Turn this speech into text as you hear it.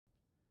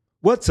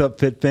What's up,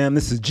 Fit Fam?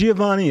 This is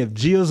Giovanni of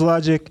Gio's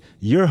Logic,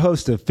 your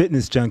host of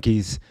Fitness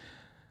Junkies.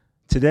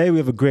 Today we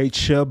have a great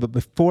show, but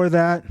before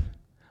that,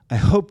 I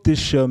hope this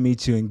show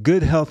meets you in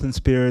good health and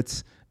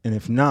spirits, and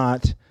if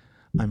not,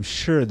 I'm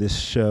sure this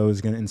show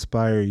is going to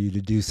inspire you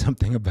to do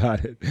something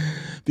about it.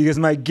 Because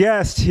my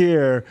guest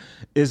here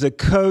is a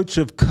coach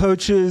of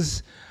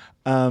coaches,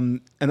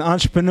 an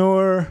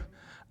entrepreneur,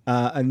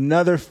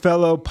 another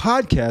fellow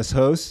podcast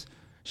host,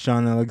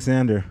 Sean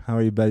Alexander. How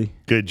are you, buddy?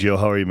 Good, Gio.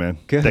 How are you, man?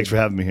 Good. Thanks for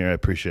having me here. I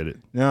appreciate it.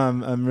 No,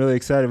 I'm really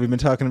excited. We've been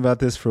talking about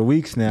this for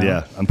weeks now.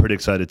 Yeah, I'm pretty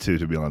excited too,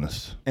 to be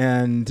honest.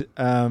 And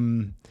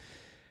when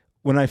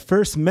I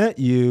first met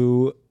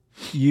you,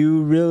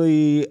 you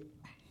really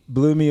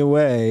blew me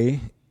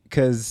away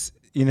because,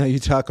 you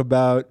talk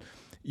about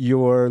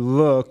your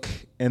look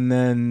and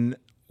then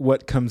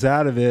what comes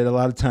out of it. A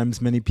lot of times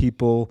many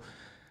people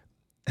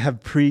have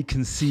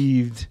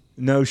preconceived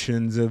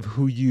notions of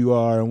who you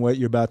are and what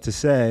you're about to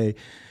say,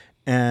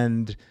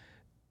 and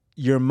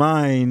your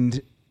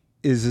mind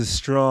is as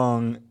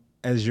strong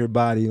as your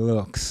body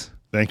looks.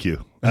 Thank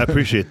you. I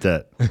appreciate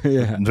that.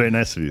 Yeah. Very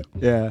nice of you.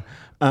 Yeah.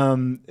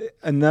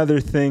 Another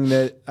thing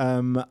that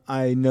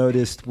I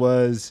noticed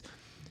was,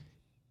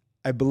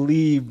 I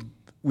believe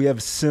we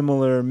have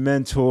similar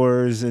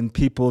mentors and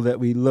people that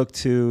we look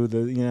to.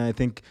 I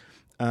think,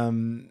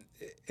 and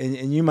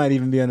you might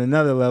even be on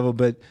another level,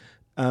 but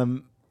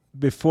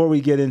before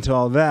we get into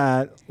all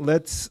that,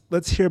 let's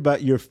hear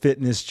about your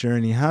fitness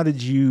journey. How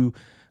did you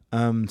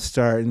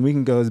start? And we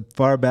can go as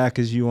far back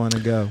as you want to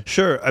go.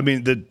 Sure. I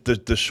mean,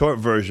 the short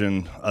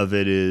version of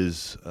it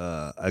is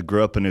I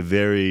grew up in a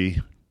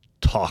very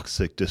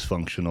toxic,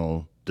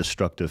 dysfunctional,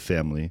 destructive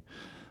family,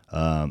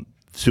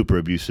 super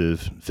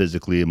abusive,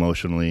 physically,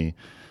 emotionally.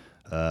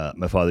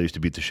 My father used to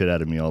beat the shit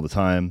out of me all the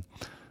time.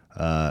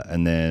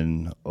 And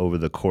then over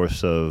the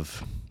course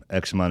of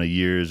X amount of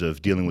years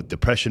of dealing with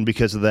depression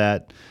because of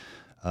that,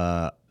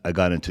 I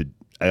got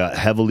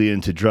heavily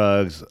into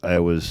drugs. I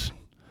was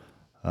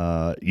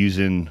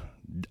using,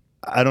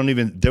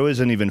 there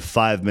wasn't even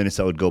 5 minutes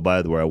that would go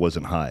by where I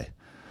wasn't high.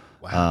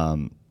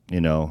 Wow.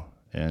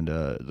 And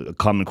a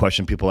common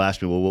question people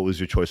ask me, well, what was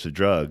your choice of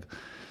drug?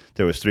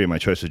 There was three. My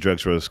choice of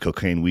drugs was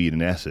cocaine, weed,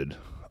 and acid,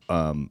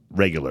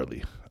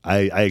 regularly.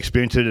 I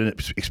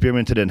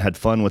experimented and had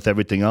fun with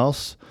everything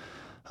else.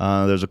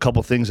 There's a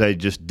couple things I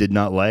just did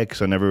not like,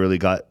 so I never really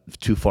got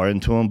too far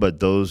into them. But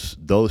those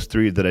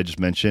three that I just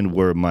mentioned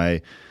were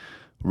my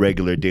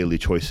regular daily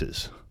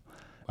choices.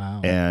 Wow.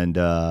 And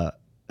I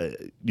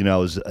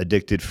was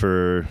addicted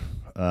for.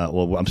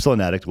 I'm still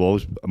an addict.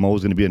 I'm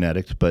always going to be an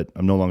addict, but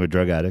I'm no longer a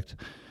drug addict.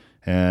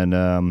 And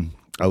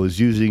I was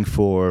using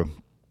for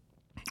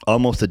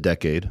almost a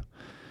decade,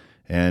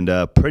 and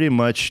pretty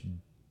much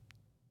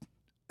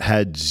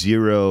had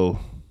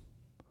zero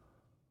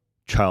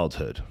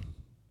childhood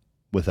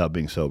without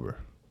being sober.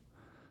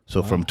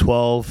 So from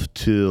 12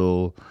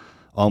 till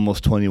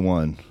almost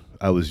 21,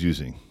 I was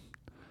using.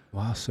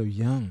 Wow, so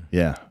young.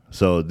 Yeah.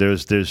 So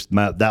there's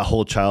that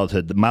whole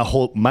childhood,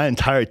 my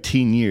entire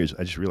teen years.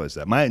 I just realized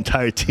that my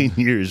entire teen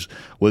years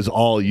was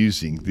all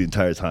using the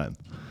entire time.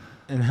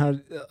 And how?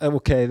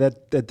 Okay,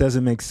 that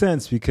doesn't make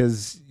sense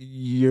because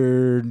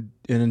you're an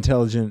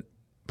intelligent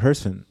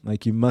person.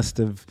 Like, you must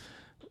have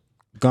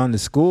gone to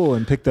school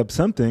and picked up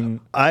something.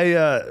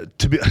 I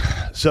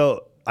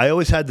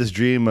always had this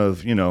dream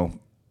of,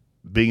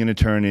 being an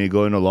attorney,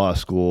 going to law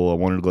school. I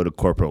wanted to go to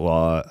corporate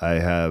law.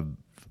 I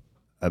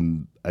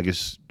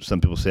guess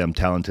some people say I'm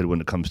talented when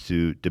it comes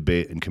to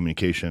debate and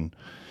communication.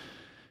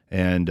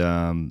 And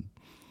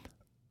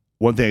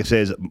one thing I say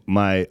is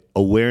my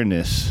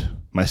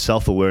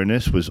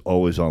self-awareness was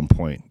always on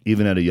point,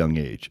 even at a young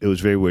age. It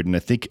was very weird. And I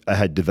think I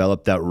had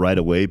developed that right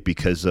away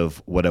because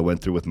of what I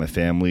went through with my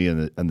family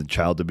and the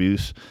child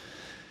abuse.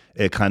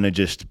 It kind of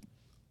just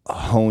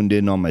honed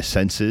in on my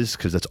senses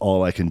because that's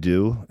all I can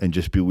do, and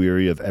just be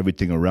weary of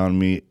everything around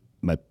me,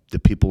 the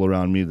people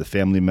around me, the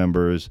family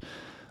members,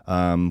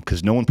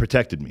 because no one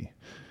protected me.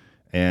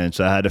 And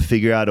so I had to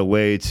figure out a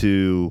way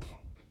to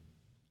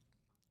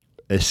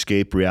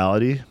escape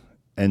reality.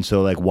 And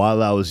so, like,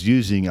 while I was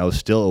using, I was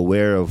still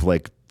aware of,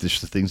 like,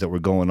 just the things that were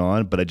going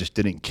on, but I just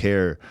didn't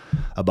care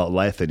about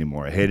life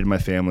anymore. I hated my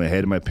family. I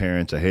hated my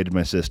parents. I hated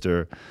my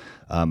sister.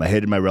 I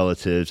hated my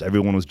relatives.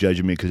 Everyone was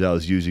judging me because I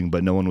was using,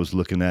 but no one was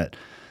looking at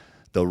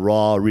the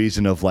raw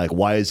reason of, like,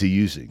 why is he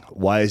using?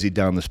 Why is he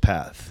down this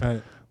path?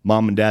 Right.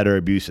 Mom and dad are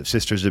abusive.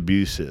 Sister's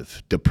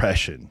abusive.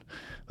 Depression.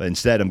 But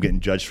instead, I'm getting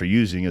judged for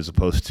using, as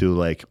opposed to,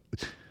 like,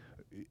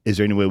 is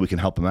there any way we can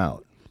help him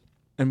out?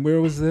 And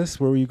where was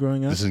this? Where were you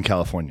growing up? This is in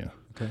California.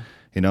 Okay.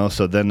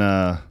 So then,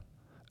 and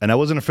I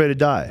wasn't afraid to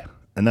die.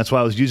 And that's why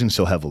I was using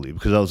so heavily,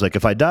 because I was like,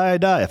 if I die, I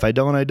die. If I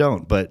don't, I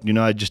don't. But,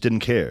 I just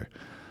didn't care.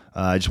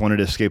 I just wanted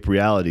to escape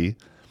reality.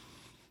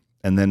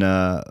 And then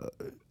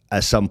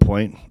at some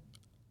point,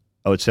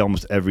 I would say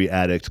almost every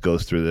addict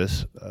goes through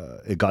this.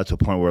 It got to a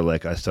point where,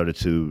 like, I started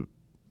to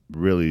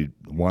really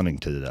wanting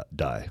to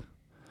die.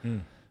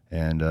 Mm.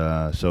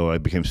 And so I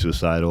became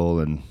suicidal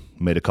and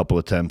made a couple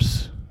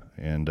attempts.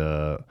 And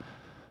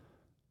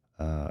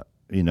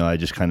I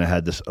just kind of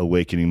had this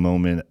awakening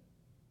moment,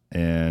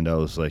 and I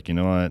was like, you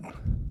know what?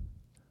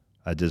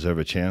 I deserve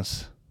a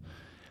chance.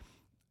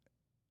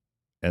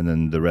 And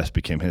then the rest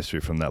became history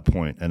from that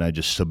point. And I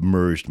just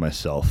submerged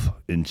myself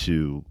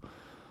into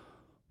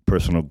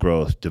personal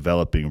growth,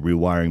 developing,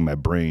 rewiring my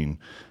brain.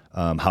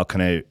 How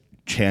can I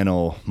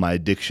channel my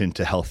addiction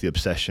to healthy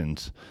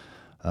obsessions?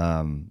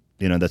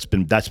 That's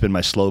been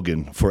my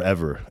slogan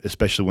forever,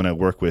 especially when I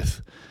work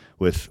with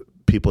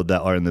people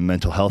that are in the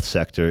mental health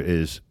sector,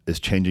 is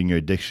changing your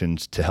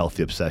addictions to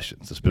healthy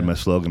obsessions. It's been my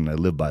slogan, and I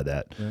live by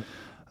that. Yeah.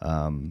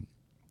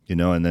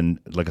 And then,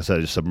 like I said,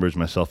 I just submerged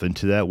myself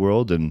into that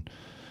world and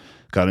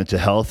got into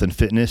health and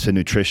fitness and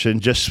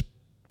nutrition just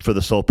for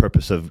the sole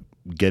purpose of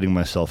getting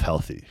myself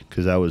healthy,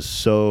 because I was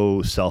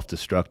so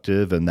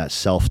self-destructive, and that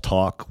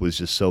self-talk was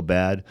just so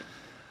bad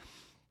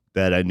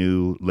that I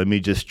knew, let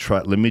me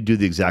do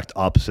the exact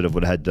opposite of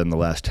what I had done the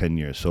last 10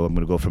 years. So I'm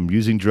going to go from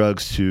using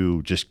drugs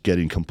to just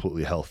getting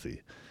completely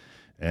healthy.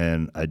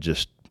 And I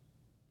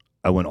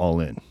went all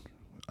in.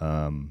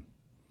 And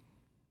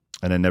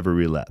I never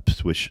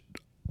relapsed, which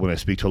when I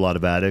speak to a lot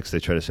of addicts, they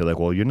try to say like,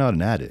 well, you're not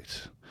an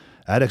addict.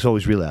 Addicts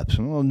always relapse.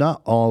 Well,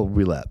 not all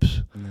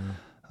relapse.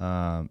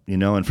 No.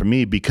 And for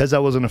me, because I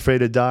wasn't afraid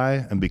to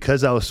die and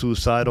because I was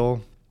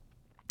suicidal,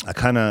 I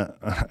got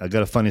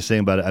a funny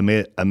saying about it.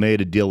 I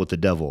made a deal with the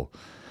devil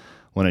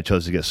when I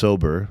chose to get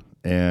sober,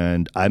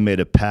 and I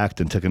made a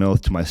pact and took an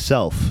oath to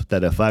myself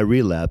that if I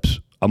relapse,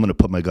 I'm going to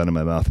put my gun in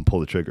my mouth and pull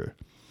the trigger.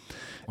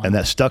 Wow. And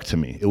that stuck to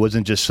me. It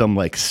wasn't just some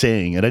like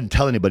saying, and I didn't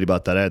tell anybody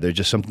about that either. It's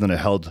just something that I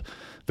held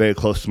very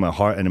close to my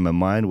heart and in my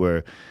mind,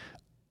 where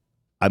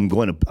I'm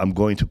going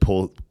to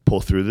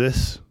pull through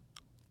this,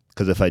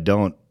 because if I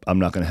don't, I'm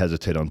not going to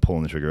hesitate on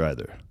pulling the trigger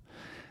either.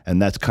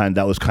 And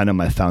that was kind of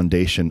my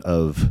foundation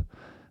of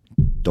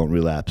don't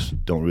relapse,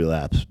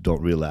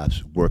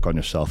 work on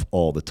yourself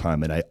all the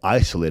time. And I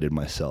isolated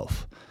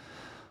myself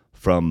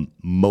from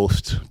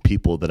most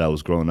people that I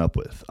was growing up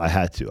with. I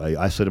had to.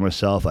 I isolated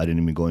myself. I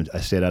didn't even I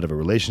stayed out of a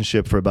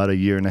relationship for about a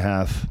year and a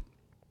half.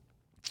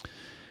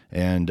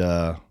 And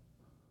I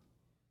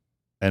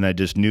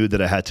just knew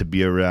that I had to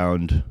be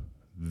around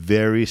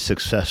very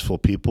successful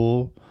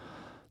people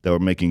that were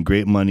making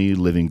great money,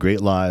 living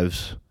great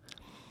lives.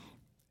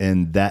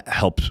 And that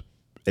helped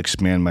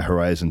expand my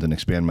horizons and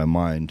expand my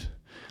mind,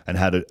 and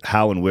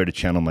how and where to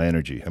channel my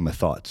energy and my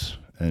thoughts.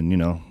 And,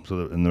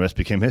 and the rest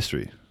became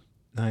history.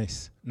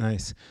 Nice.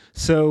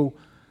 So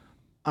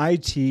I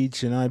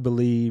teach and I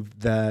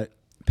believe that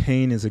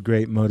pain is a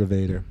great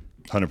motivator.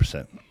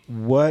 100%.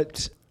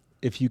 What,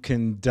 if you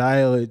can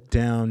dial it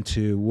down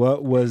to,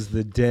 what was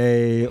the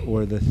day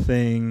or the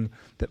thing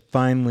that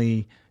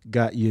finally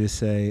got you to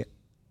say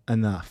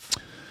enough?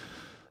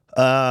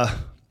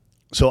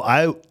 So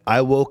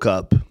I woke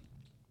up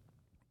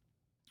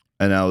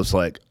and I was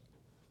like,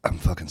 I'm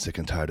fucking sick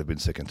and tired of being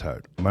sick and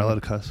tired. Am I allowed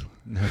to cuss?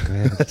 No, go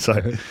ahead.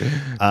 Sorry.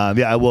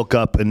 I woke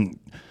up and,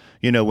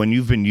 when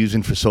you've been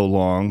using for so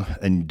long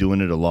and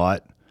doing it a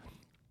lot,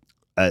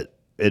 it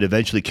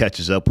eventually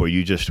catches up where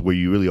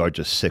you really are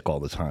just sick all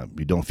the time.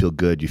 You don't feel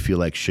good. You feel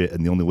like shit.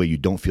 And the only way you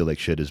don't feel like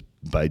shit is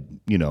by,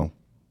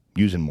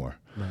 using more.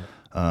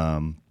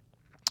 Right.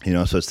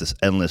 So it's this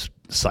endless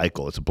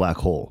cycle. It's a black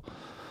hole.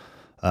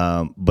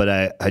 But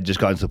I just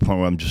gotten to the point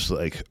where I'm just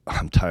like,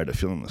 I'm tired of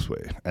feeling this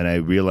way. And I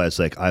realized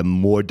like I'm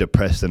more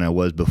depressed than I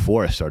was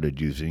before I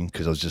started using,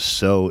 because I was just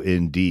so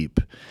in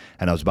deep.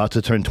 And I was about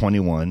to turn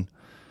 21,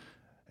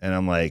 and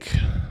I'm like,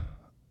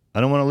 I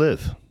don't want to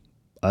live.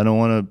 I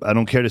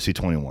don't care to see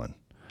 21.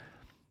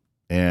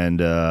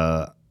 And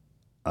I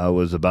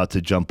was about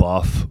to jump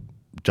out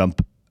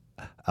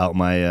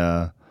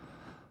my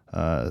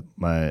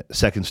my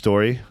second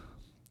story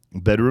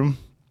bedroom,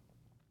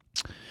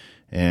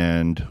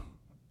 and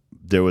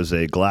there was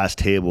a glass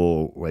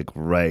table like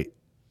right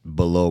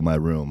below my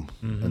room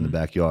in the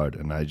backyard,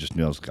 and I just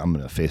knew I'm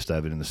going to face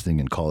dive into this thing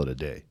and call it a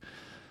day.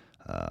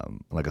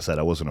 Like I said,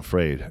 I wasn't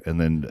afraid. And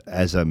then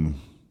as I'm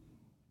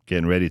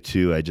getting ready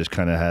to, I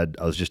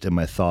was just in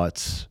my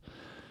thoughts,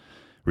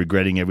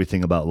 regretting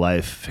everything about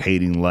life,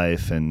 hating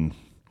life, and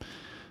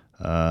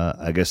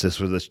I guess these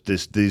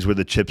were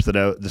the chips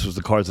this was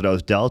the cards that I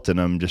was dealt,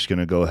 and I'm just going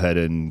to go ahead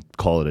and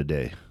call it a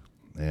day.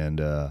 And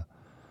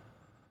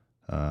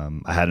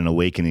I had an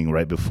awakening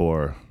right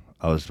before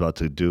I was about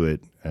to do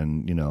it.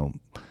 And,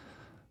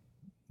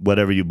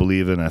 whatever you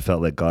believe in, I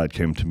felt like God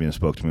came to me and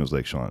spoke to me. It was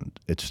like, Sean,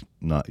 it's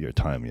not your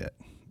time yet,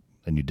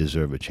 and you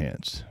deserve a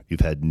chance.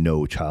 You've had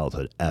no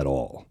childhood at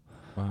all.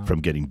 Wow. From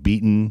getting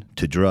beaten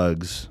to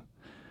drugs.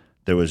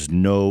 There was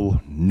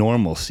no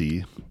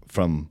normalcy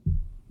from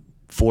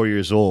 4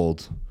 years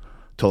old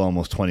till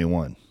almost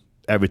 21.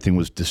 Everything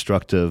was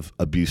destructive,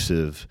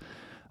 abusive,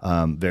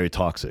 very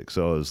toxic.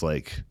 So it was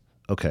like,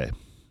 okay,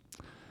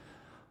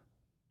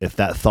 if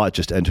that thought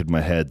just entered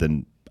my head,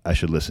 then I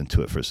should listen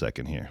to it for a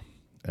second here.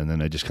 And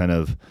then I just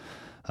I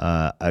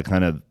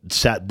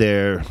sat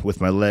there with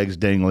my legs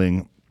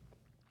dangling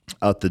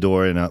out the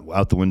door and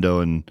out the window.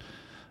 And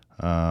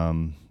I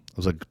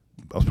was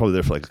probably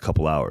there for like a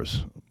couple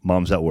hours.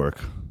 Mom's at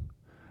work.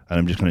 And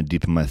I'm just kind of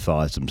deep in my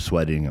thoughts. I'm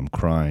sweating. I'm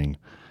crying,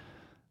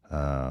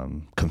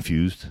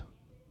 confused.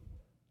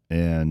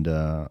 And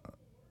I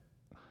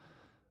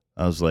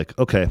was like,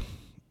 okay,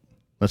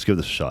 let's give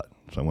this a shot.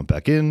 So I went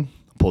back in,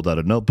 pulled out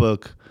a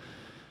notebook,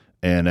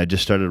 and I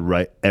just started to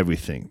write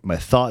everything. My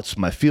thoughts,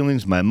 my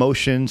feelings, my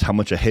emotions, how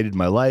much I hated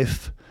my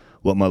life,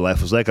 what my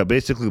life was like. I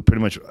basically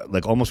pretty much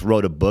like almost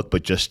wrote a book,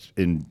 but just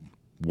in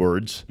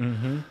words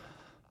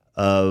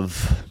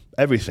of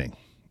everything.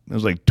 It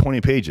was like 20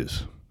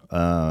 pages.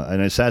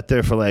 And I sat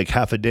there for like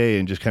half a day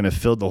and just kind of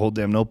filled the whole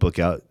damn notebook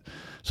out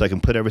so I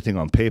can put everything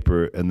on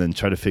paper and then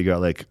try to figure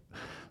out like,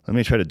 let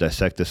me try to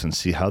dissect this and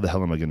see how the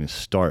hell am I going to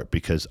start,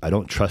 because I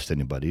don't trust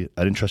anybody.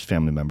 I didn't trust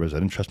family members. I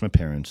didn't trust my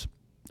parents.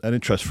 I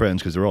didn't trust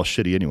friends because they're all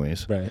shitty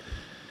anyways. Right.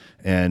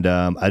 And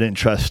I didn't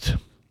trust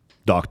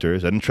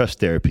doctors. I didn't trust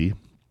therapy.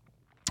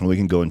 And we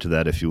can go into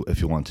that if you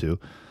want to.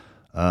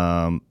 So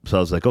I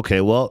was like,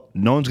 okay, well,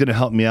 no one's going to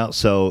help me out.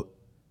 So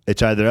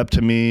it's either up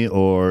to me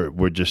or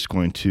we're just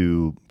going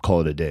to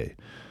call it a day.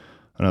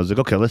 And I was like,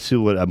 okay, let's see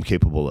what I'm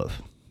capable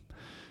of.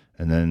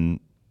 And then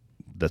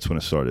that's when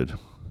it started.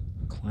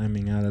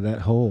 Climbing out of that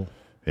hole.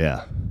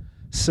 Yeah.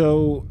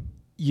 So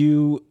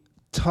you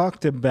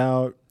talked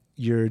about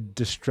your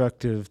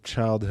destructive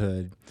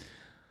childhood.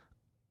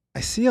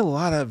 I see a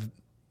lot of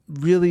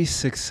really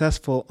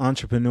successful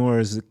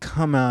entrepreneurs that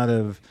come out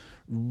of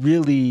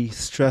really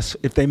stressful,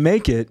 if they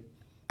make it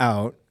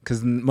out,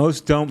 because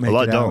most don't make it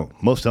out. A lot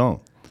don't. Most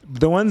don't.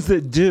 The ones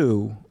that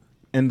do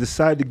and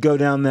decide to go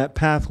down that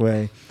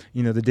pathway,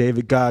 you know, the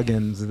David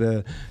Goggins,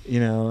 I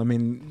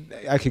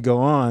could go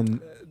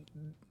on.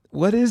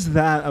 What is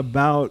that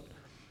about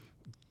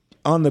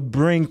on the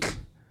brink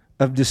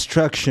of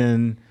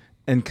destruction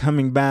and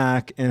coming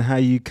back, and how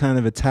you kind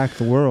of attack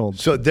the world?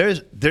 So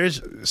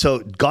so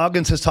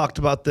Goggins has talked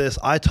about this.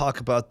 I talk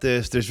about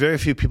this. There's very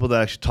few people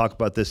that actually talk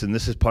about this, and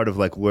this is part of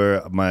like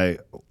where my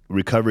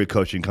recovery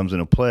coaching comes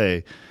into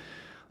play.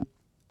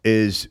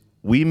 Is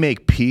we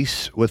make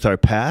peace with our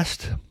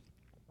past,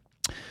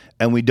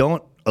 and we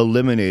don't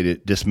eliminate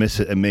it, dismiss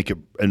it, and make it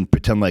and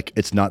pretend like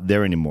it's not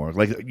there anymore.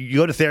 Like you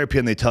go to therapy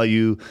and they tell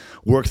you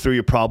work through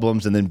your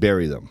problems and then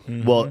bury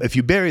them. Well, if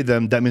you bury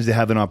them, that means they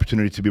have an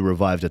opportunity to be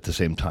revived at the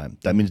same time.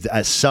 That means that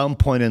at some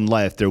point in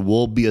life there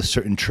will be a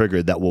certain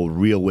trigger that will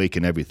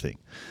reawaken everything.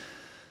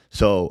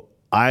 So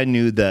I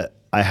knew that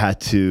I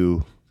had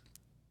to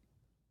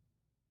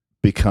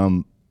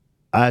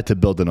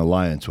build an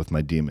alliance with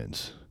my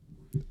demons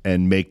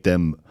and make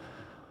them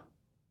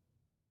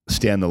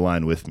stand the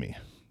line with me.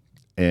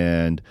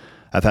 And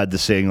I've had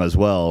this saying as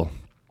well,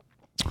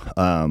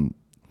 my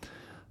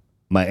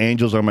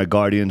angels are my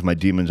guardians, my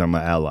demons are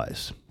my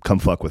allies. Come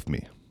fuck with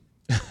me.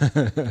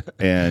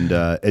 And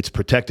it's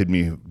protected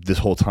me this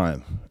whole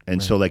time.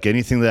 And so like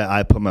anything that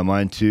I put my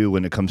mind to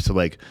when it comes to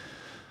like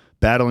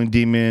battling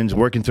demons,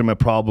 working through my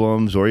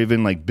problems, or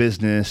even like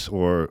business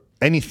or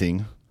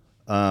anything,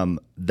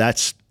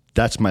 that's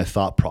my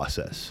thought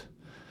process.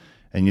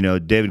 And, you know,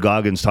 David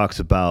Goggins talks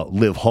about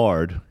live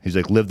hard. He's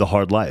like, live the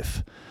hard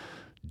life.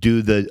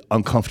 Do the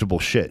uncomfortable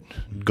shit.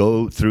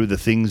 Go through the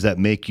things that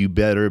make you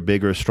better,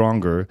 bigger,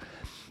 stronger,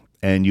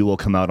 and you will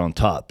come out on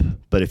top.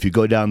 But if you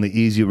go down the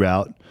easy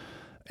route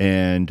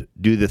and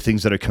do the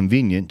things that are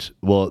convenient,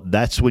 well,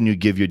 that's when you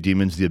give your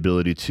demons the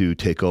ability to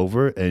take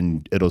over,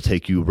 and it'll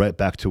take you right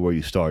back to where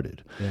you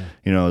started. Yeah.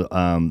 You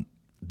know,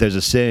 there's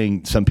a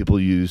saying some people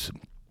use,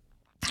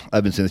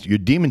 I've been saying this, your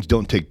demons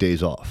don't take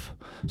days off.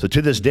 So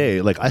to this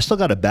day, like I still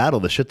got to battle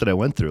the shit that I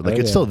went through. Like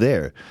it's still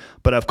there,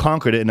 but I've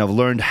conquered it and I've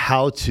learned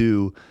how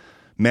to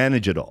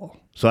manage it all.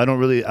 So I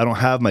don't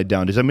have my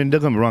down days. I mean, don't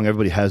get me wrong,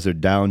 everybody has their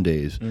down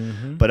days,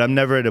 but I'm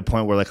never at a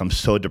point where like I'm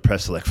so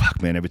depressed, like fuck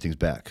man, everything's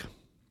back.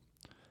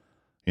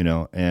 You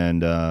know,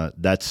 and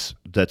that's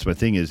my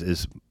thing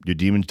is your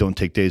demons don't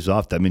take days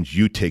off. That means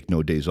you take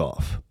no days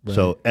off. Right.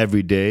 So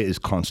every day is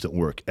constant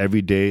work.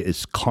 Every day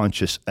is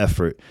conscious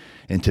effort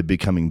into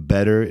becoming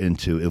better,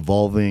 into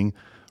evolving,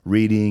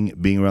 reading,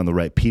 being around the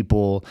right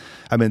people.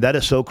 I mean, that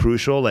is so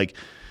crucial. Like,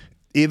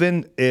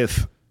 even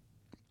if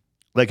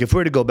we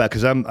were to go back,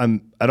 because I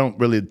don't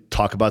really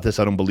talk about this.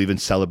 I don't believe in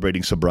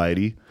celebrating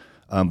sobriety,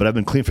 but I've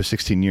been clean for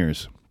 16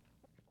 years.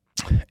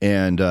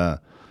 And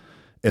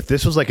if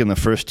this was like in the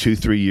first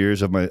 2-3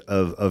 years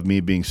of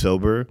me being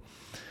sober,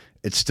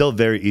 it's still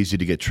very easy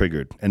to get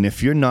triggered. And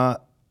if you're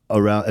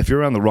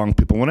around the wrong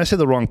people, when I say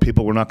the wrong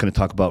people, we're not going to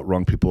talk about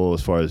wrong people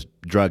as far as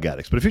drug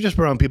addicts. But if you're just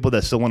around people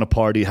that still want to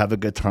party, have a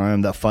good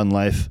time, that fun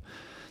life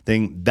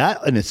thing,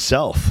 that in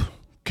itself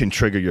can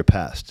trigger your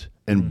past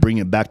and bring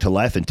it back to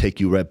life and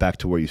take you right back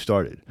to where you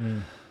started.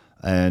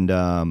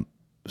 And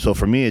so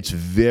for me, it's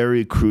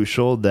very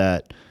crucial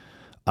that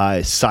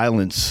I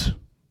silence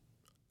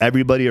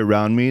everybody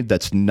around me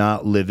that's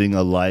not living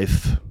a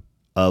life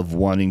of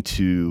wanting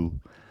to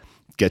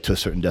get to a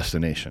certain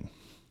destination.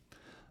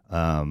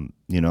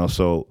 You know,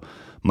 so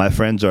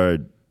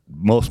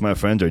most of my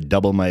friends are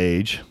double my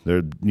age.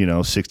 They're,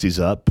 60s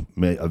up,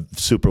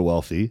 super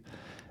wealthy,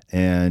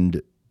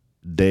 and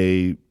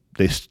they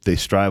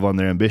strive on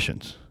their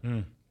ambitions.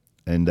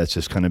 And that's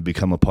just kind of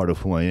become a part of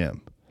who I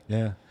am.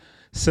 Yeah.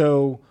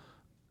 So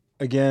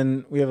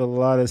again, we have a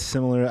lot of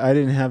similar. I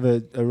didn't have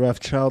a rough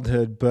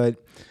childhood, but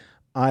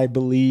I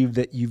believe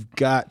that you've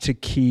got to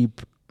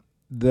keep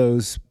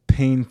those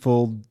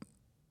painful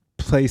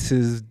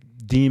places,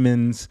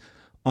 demons,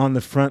 on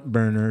the front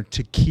burner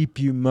to keep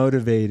you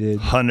motivated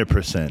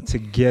 100%. to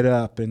get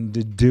up and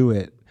to do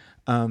it.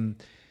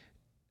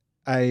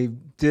 I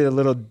did a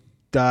little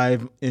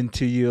dive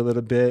into you a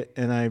little bit,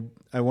 and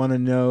I want to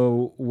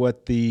know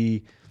what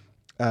the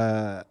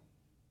 4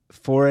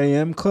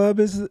 a.m. club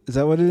is. Is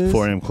that what it is?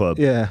 4 a.m. club.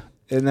 Yeah.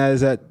 And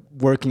is that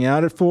working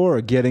out at 4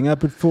 or getting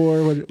up at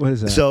 4? What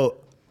is that?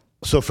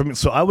 So for me,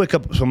 I wake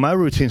up. So my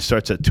routine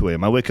starts at 2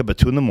 a.m. I wake up at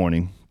 2 in the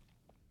morning.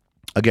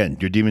 Again,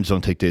 your demons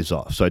don't take days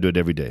off, so I do it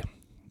every day.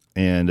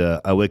 And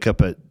I wake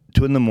up at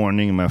 2 in the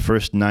morning, and my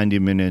first 90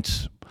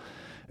 minutes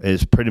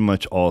is pretty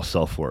much all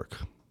self-work,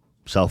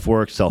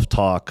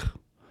 self-talk,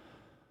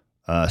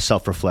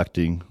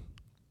 self-reflecting,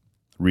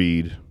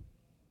 read,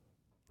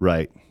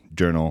 write,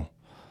 journal,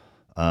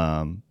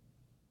 and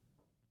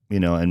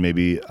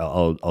maybe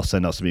I'll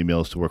send out some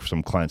emails to work for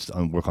some clients,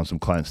 work on some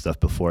client stuff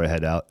before I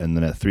head out. And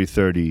then at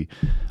 3:30,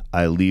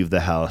 I leave the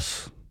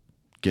house,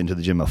 get into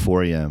the gym at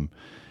 4 a.m.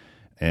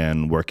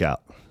 and work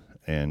out.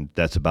 And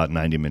that's about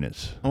 90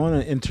 minutes. I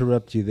want to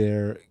interrupt you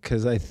there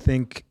because I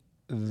think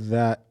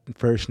that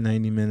first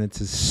 90 minutes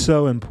is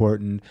so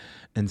important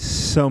and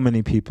so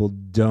many people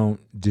don't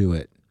do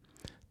it.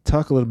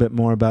 Talk a little bit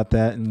more about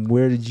that and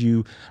where did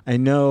you, I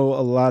know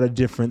a lot of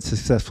different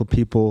successful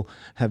people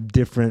have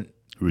different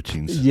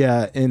routines.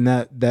 Yeah, in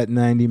that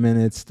 90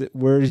 minutes.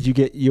 Where did you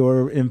get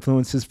your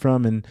influences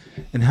from and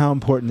how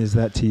important is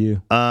that to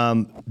you?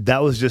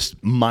 That was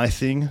just my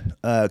thing.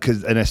 I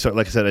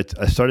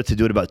started to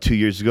do it about 2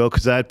 years ago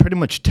because I had pretty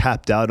much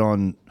tapped out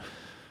on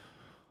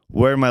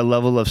where my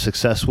level of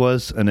success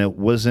was and it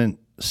wasn't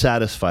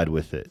satisfied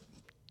with it.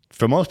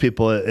 For most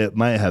people, it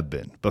might have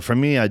been. But for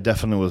me, I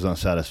definitely was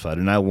unsatisfied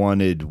and I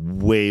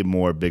wanted way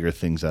more bigger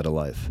things out of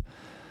life.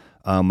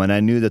 And I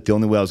knew that the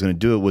only way I was going to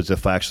do it was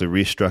if I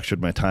actually restructured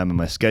my time and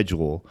my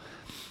schedule.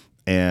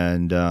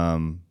 And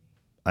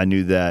I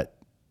knew that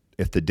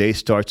if the day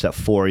starts at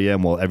 4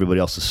 a.m. while everybody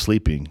else is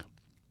sleeping,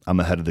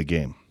 I'm ahead of the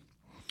game.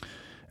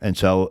 And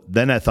so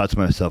then I thought to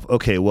myself,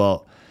 okay,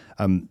 well,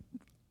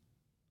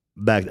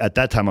 back at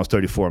that time I was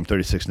 34, I'm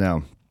 36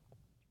 now.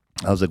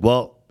 I was like,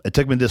 well, it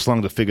took me this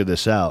long to figure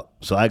this out.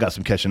 So I got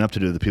some catching up to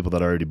do to the people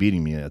that are already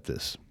beating me at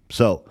this.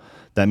 So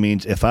that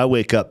means if I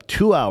wake up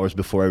 2 hours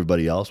before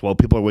everybody else, while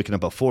people are waking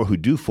up at 4 who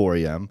do 4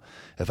 a.m.,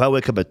 if I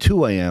wake up at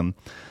 2 a.m.,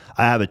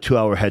 I have a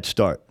 2-hour head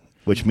start,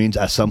 which means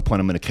at some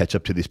point I'm going to catch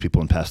up to these people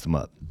and pass them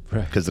up.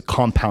 Right. Because the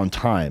compound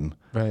time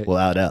will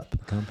add up.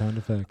 Compound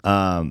effect.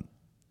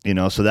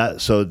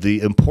 So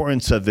the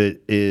importance of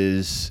it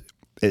is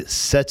it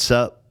sets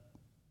up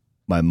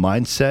my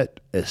mindset,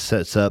 it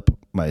sets up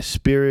my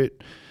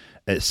spirit,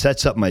 it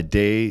sets up my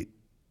day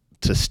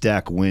to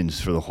stack wins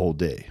for the whole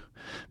day.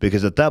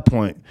 Because at that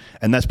point,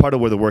 and that's part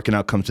of where the working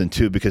out comes in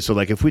too, because so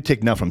like if we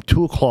take now from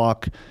 2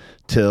 o'clock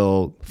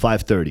till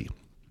 5:30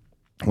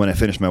 when I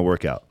finish my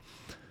workout,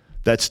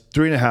 that's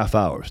 3.5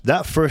 hours.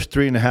 That first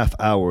 3.5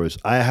 hours,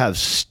 I have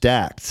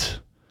stacked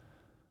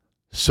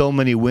so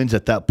many wins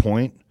at that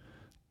point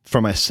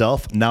for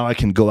myself. Now I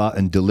can go out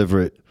and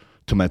deliver it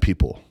to my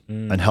people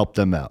and help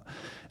them out.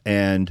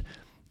 And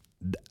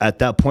at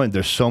that point,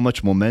 there's so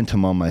much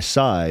momentum on my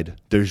side.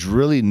 There's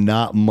really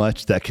not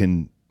much that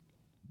can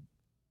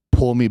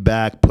pull me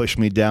back, push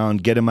me down,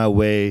 get in my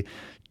way,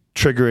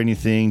 trigger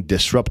anything,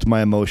 disrupt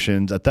my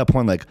emotions. At that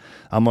point, like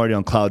I'm already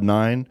on cloud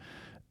 9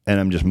 and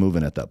I'm just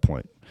moving at that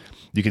point.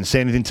 You can say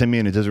anything to me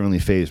and it doesn't really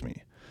faze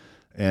me.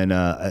 And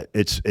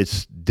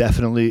it's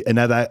definitely, and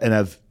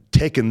I've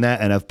taken that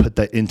and I've put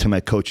that into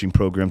my coaching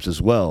programs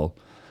as well,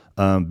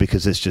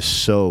 because it's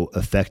just so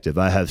effective.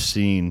 I have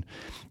seen,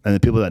 and the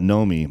people that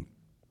know me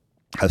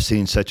have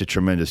seen such a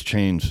tremendous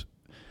change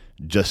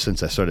just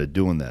since I started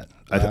doing that.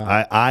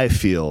 Wow. I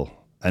feel,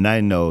 and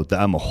I know that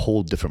I'm a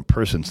whole different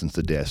person since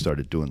the day I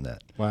started doing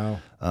that. Wow.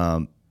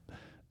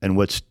 And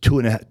what's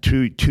 2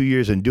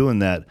 years in doing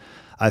that,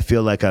 I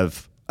feel like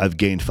I've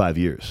gained 5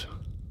 years.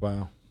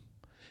 Wow.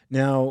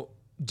 Now,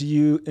 do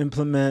you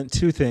implement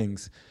two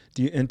things?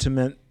 Do you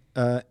implement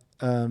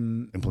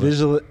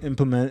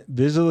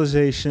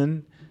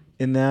visualization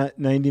in that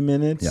 90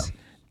 minutes? Yeah.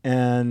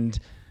 And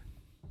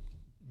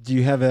do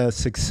you have a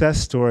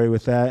success story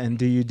with that? And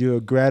do you do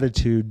a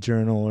gratitude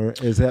journal, or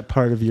is that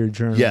part of your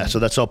journal? Yeah, so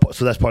that's all.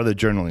 So that's part of the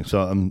journaling.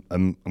 So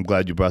I'm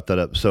glad you brought that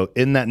up. So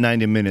in that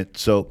 90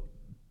 minutes, so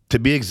to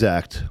be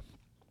exact,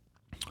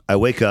 I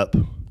wake up,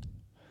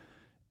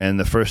 and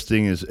the first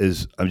thing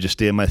is I just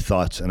stay in my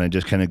thoughts, and I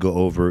just kind of go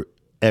over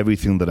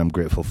everything that I'm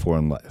grateful for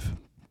in life: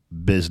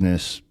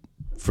 business,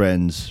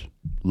 friends,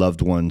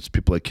 loved ones,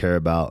 people I care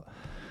about,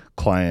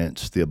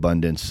 clients, the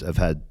abundance I've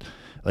had.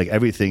 Like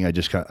everything, I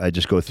just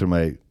go through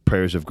my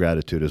prayers of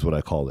gratitude is what I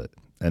call it,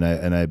 and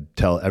I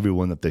tell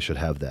everyone that they should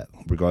have that,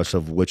 regardless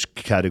of which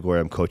category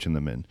I'm coaching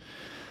them in.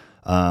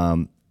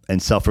 And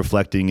And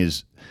self-reflecting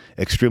is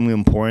extremely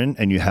important,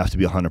 and you have to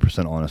be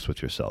 100% honest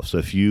with yourself. So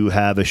if you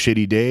have a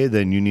shitty day,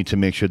 then you need to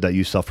make sure that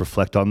you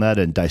self-reflect on that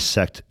and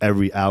dissect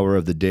every hour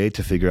of the day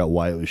to figure out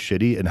why it was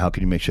shitty and how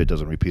can you make sure it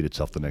doesn't repeat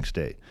itself the next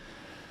day.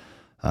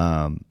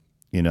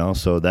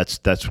 So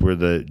that's where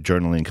the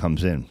journaling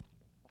comes in.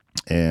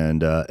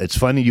 And it's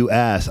funny you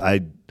ask.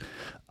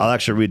 I'll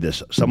actually read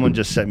this. Someone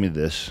just sent me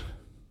this,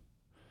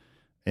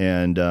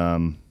 and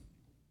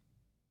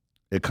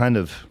it kind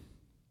of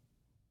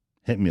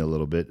hit me a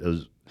little bit.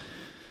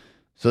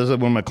 So this is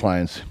one of my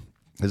clients.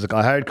 He's like,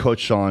 I hired Coach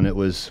Sean. It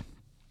was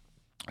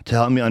to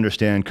help me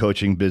understand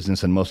coaching,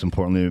 business, and most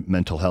importantly,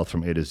 mental health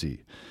from A to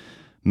Z.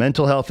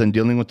 Mental health and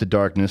dealing with the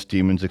darkness,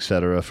 demons,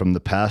 etc. from the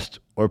past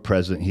or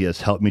present. He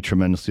has helped me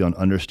tremendously on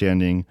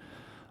understanding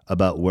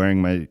about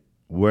wearing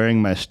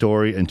my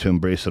story and to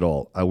embrace it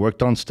all. I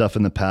worked on stuff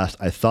in the past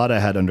I thought I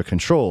had under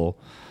control.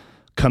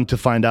 Come to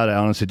find out, I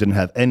honestly didn't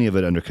have any of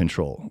it under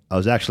control. I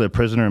was actually a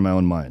prisoner in my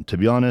own mind. To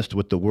be honest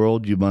with the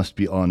world, you must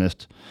be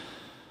honest.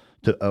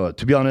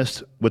 To be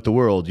honest with the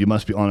world, you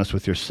must be honest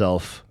with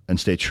yourself and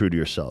stay true to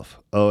yourself.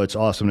 Oh, it's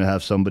awesome to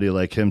have somebody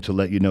like him to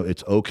let you know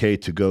it's okay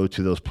to go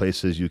to those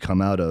places you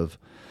come out of,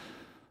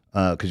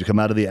 because you come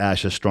out of the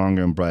ashes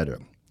stronger and brighter.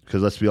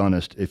 Because let's be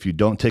honest, if you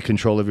don't take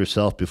control of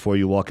yourself before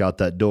you walk out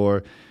that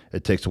door,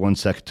 it takes 1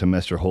 second to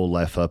mess your whole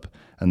life up,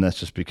 and that's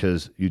just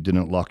because you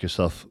didn't look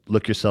yourself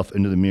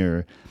into the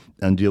mirror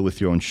and deal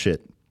with your own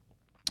shit.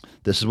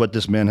 This is what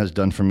this man has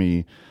done for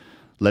me,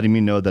 letting me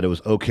know that it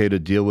was okay to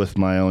deal with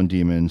my own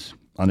demons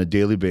on a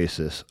daily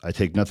basis. I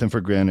take nothing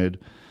for granted.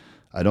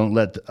 I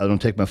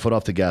don't take my foot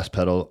off the gas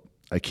pedal.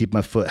 I keep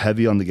my foot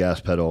heavy on the gas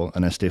pedal,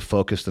 and I stay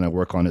focused, and I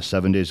work on it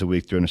 7 days a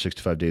week,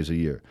 365 days a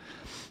year.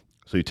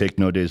 So you take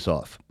no days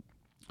off.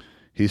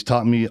 He's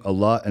taught me a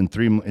lot in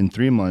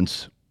 3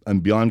 months. I'm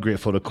beyond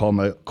grateful to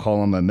call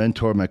on my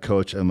mentor, my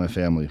coach, and my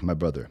family, my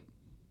brother.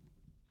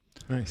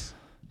 Nice.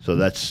 So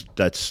that's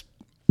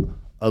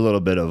a little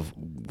bit of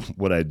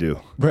what I do.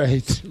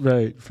 Right.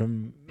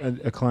 From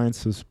a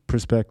client's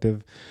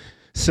perspective.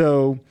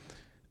 So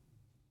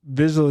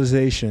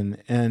visualization,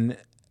 and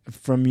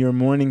from your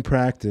morning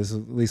practice,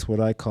 at least what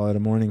I call it, a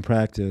morning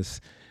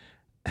practice,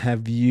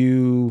 have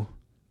you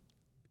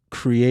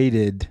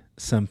created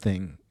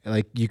something?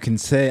 Like you can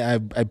say,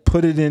 I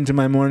put it into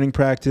my morning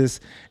practice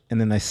and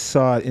then I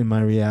saw it in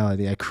my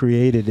reality. I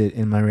created it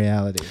in my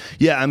reality.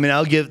 Yeah, I mean,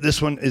 this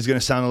one is going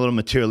to sound a little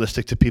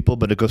materialistic to people,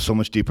 but it goes so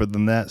much deeper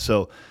than that.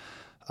 So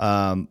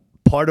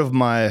part of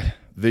my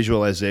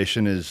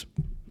visualization is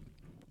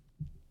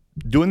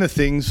doing the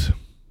things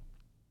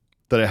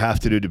that I have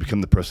to do to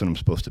become the person I'm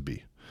supposed to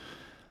be.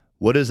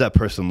 What does that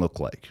person look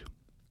like?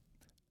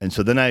 And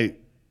so then I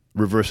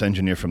reverse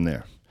engineer from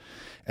there.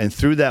 And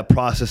through that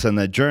process and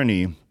that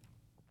journey,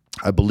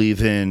 I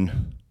believe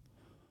in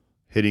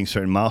hitting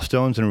certain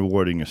milestones and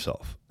rewarding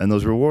yourself. And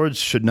those rewards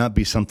should not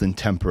be something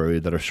temporary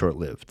that are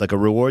short-lived. Like a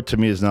reward to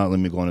me is not let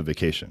me go on a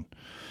vacation.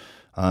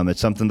 It's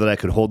something that I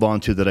could hold on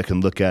to, that I can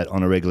look at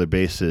on a regular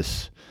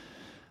basis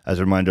as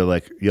a reminder,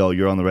 like, yo,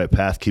 you're on the right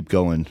path, keep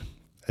going.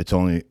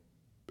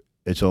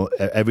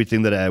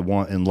 Everything that I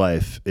want in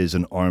life is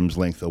an arm's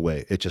length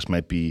away. It just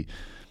might be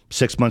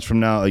 6 months from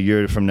now, a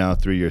year from now,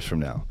 3 years from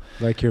now.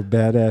 Like your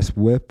badass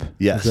whip?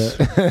 Yes.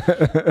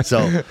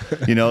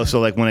 So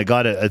like when I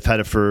got it, I've had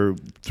it for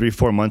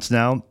 3-4 months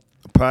now.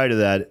 Prior to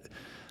that,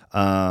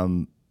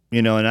 and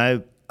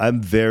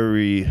I'm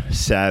very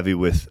savvy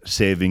with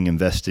saving,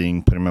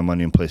 investing, putting my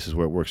money in places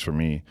where it works for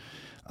me,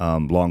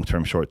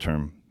 long-term,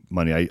 short-term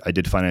money. I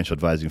did financial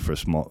advising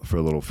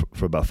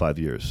for about 5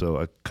 years.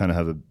 So I kind of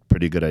have a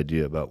pretty good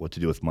idea about what to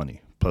do with money.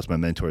 Plus my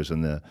mentors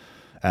in the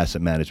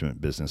asset management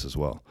business as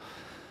well.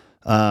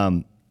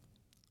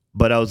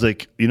 But I was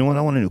like, you know what?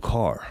 I want a new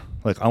car.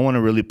 Like I want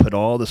to really put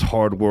all this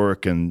hard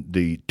work and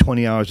the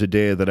 20 hours a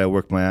day that I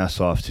work my ass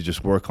off to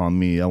just work on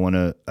me. I want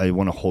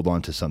to hold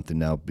on to something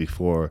now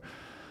before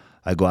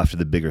I go after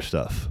the bigger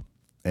stuff.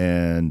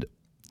 And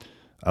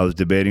I was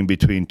debating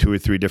between 2 or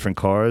 3 different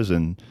cars,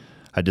 and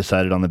I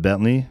decided on the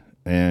Bentley.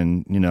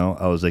 And,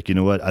 I was like, you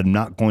know what? I'm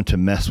not going to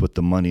mess with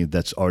the money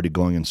that's already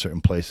going in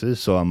certain places.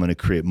 So I'm going to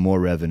create more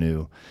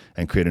revenue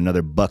and create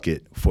another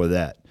bucket for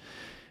that.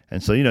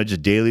 And so,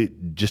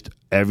 just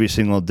every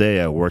single day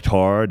I worked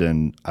hard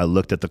and I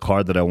looked at the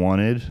car that I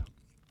wanted,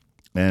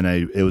 and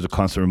it was a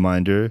constant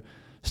reminder,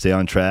 stay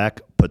on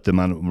track, put the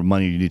amount of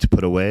money you need to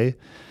put away.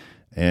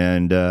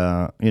 And,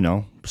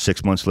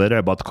 6 months later,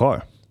 I bought the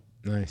car.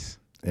 Nice.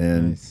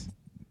 And,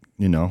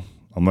 I'm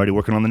already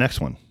working on the next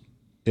one.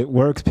 It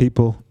works,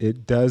 people.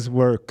 It does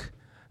work.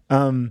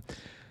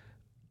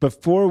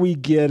 Before we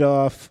get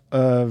off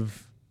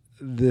of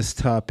this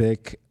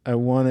topic, I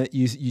want to,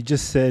 you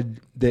just said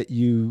that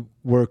you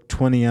work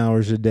 20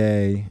 hours a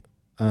day.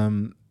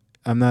 I'm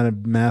not a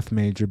math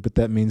major, but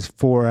that means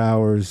 4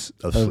 hours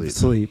of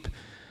sleep.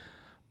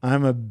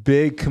 I'm a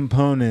big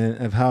component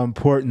of how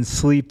important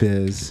sleep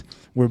is.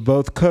 We're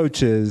both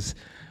coaches.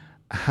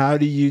 How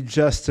do you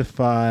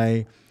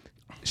justify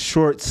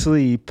short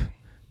sleep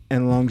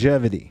and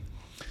longevity?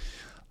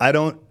 I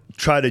don't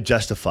try to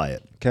justify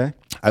it. Okay.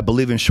 I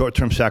believe in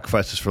short-term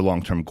sacrifices for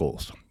long-term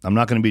goals. I'm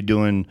not going to be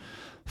doing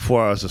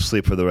 4 hours of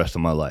sleep for the rest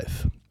of my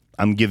life.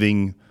 I'm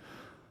giving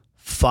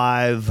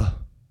 5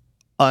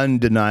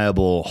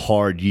 undeniable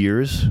hard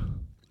years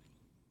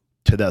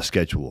to that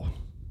schedule.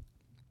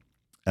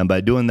 And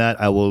by doing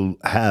that, I will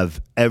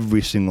have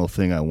every single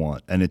thing I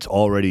want. And it's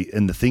already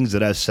in the things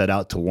that I set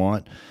out to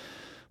want,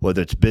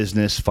 whether it's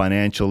business,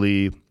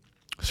 financially,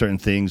 certain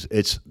things,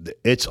 it's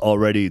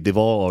already, they've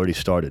all already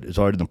started. It's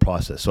already in the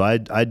process. So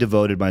I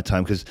devoted my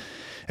time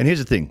and here's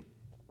the thing.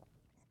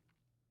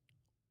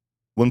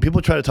 When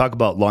people try to talk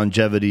about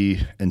longevity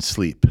and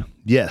sleep,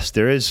 yes,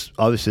 there is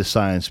obviously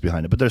science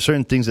behind it, but there are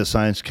certain things that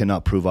science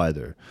cannot prove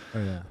either.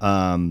 Oh,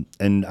 yeah.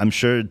 And I'm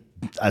sure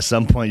at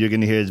some point you're going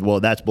to hear, well,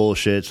 that's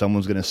bullshit.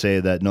 Someone's going to say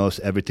that, no,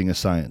 everything is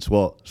science.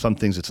 Well, some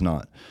things it's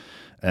not.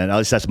 And at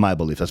least that's my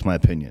belief. That's my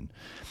opinion.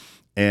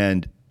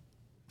 And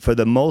for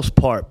the most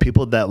part,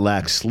 people that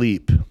lack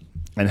sleep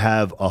and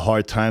have a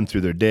hard time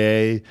through their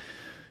day,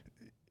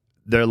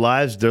 they're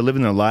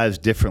living their lives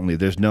differently.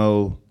 There's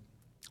no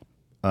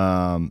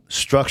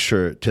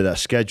structure to that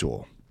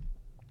schedule.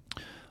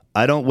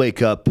 I don't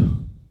wake up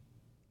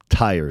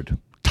tired.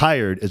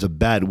 Tired is a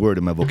bad word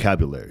in my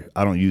vocabulary.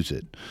 I don't use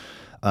it.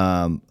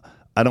 I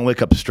don't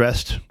wake up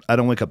stressed. I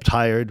don't wake up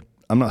tired.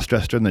 I'm not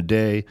stressed during the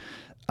day.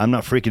 I'm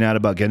not freaking out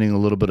about getting a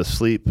little bit of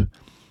sleep.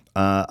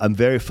 I'm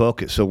very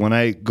focused. So when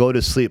I go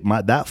to sleep,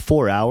 that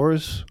 4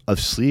 hours of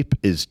sleep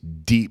is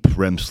deep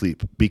REM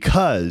sleep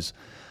because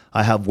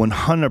I have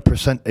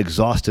 100%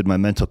 exhausted my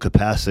mental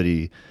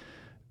capacity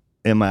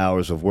in my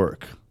hours of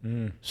work.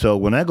 So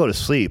when I go to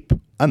sleep,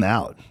 I'm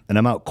out and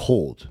I'm out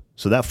cold.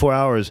 So that 4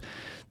 hours,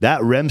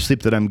 that REM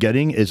sleep that I'm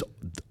getting is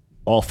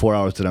all 4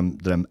 hours that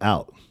I'm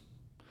out.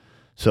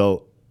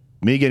 So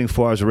me getting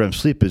 4 hours of REM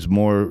sleep is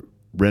more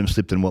REM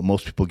sleep than what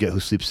most people get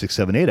who sleep 6,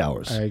 7, 8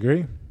 hours. I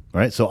agree.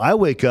 Right? So I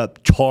wake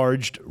up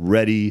charged,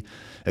 ready,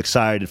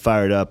 excited,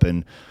 fired up,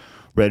 and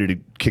ready to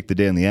kick the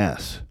day in the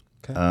ass.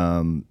 Okay.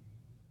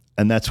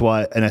 And that's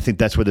why, and I think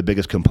that's where the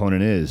biggest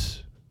component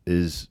is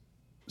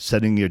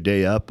setting your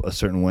day up a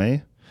certain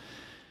way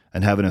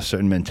and having a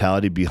certain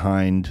mentality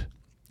behind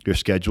your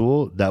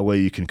schedule. That way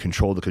you can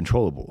control the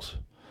controllables.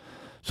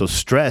 So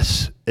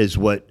stress is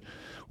where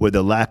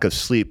the lack of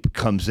sleep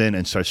comes in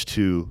and starts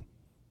to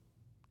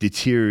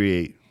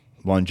deteriorate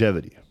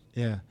longevity.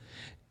 Yeah.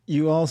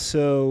 You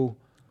also,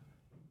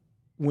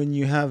 when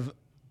you have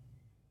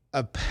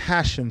a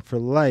passion for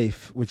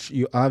life, which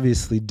you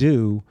obviously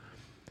do,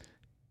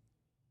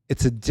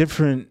 it's a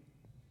different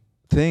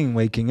thing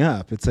waking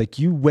up. It's like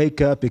you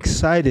wake up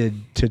excited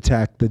to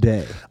attack the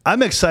day.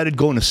 I'm excited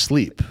going to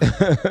sleep. You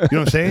know what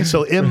I'm saying?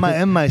 So in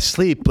my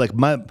sleep, like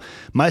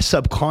my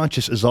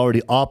subconscious is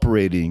already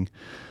operating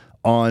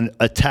on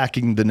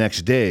attacking the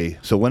next day.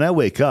 So when I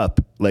wake up,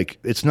 like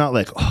it's not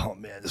like, oh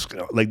man, this is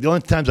gonna, like the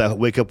only times I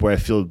wake up where I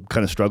feel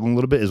kind of struggling a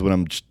little bit is when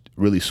I'm just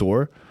really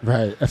sore.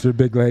 Right, after a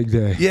big leg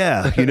day.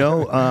 Yeah,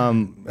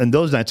 and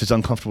those nights it's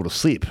uncomfortable to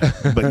sleep.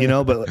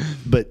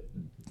 But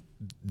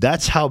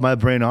that's how my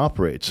brain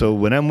operates. So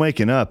when I'm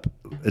waking up,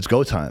 it's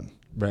go time.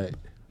 Right.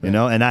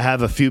 And I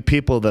have a few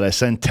people that I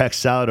send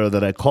texts out or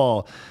that I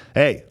call,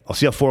 hey, I'll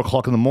see you at 4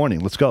 o'clock in the morning.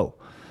 Let's go.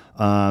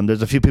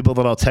 There's a few people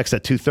that I'll text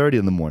at 2:30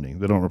 in the morning.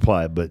 They don't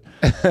reply, but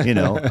and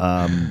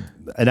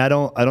I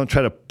don't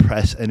try to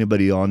press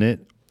anybody on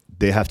it.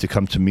 They have to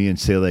come to me and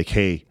say like,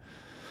 hey,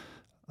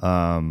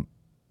 tell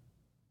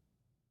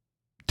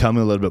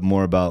me a little bit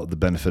more about the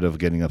benefit of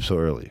getting up so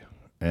early.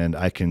 And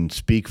I can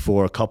speak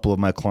for a couple of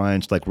my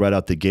clients, like right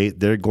out the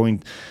gate. They're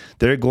going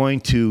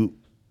to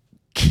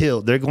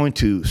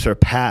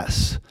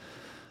surpass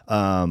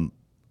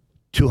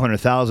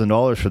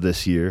 $200,000 for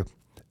this year,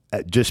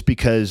 just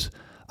because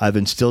I've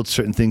instilled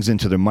certain things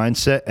into their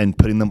mindset and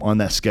putting them on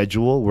that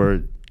schedule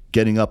where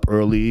getting up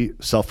early,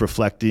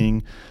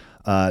 self-reflecting,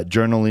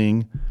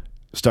 journaling,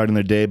 starting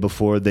their day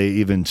before they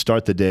even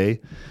start the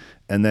day.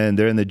 And then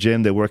they're in the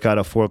gym, they work out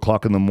at 4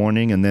 o'clock in the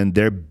morning, and then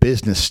their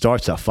business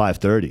starts at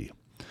 5:30.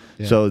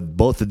 Yeah. So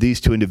both of these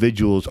two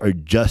individuals are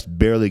just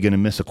barely going to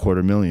miss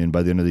 $250,000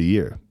 by the end of the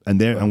year.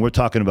 And we're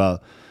talking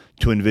about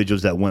two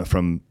individuals that went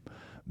from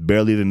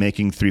barely even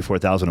making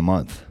 $3,000-4,000 a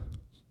month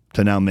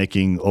to now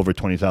making over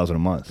 $20,000 a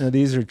month. Now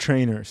these are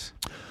trainers.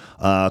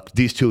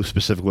 These two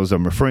specific ones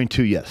I'm referring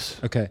to, yes.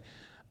 Okay.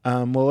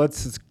 Well,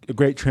 it's a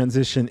great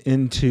transition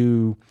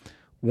into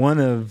one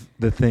of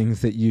the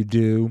things that you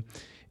do.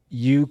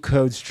 You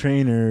coach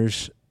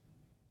trainers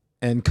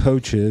and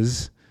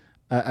coaches.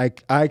 I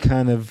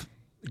kind of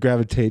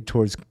gravitate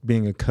towards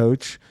being a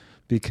coach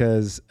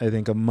because I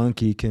think a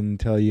monkey can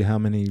tell you how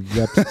many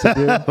reps to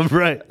do.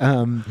 Right.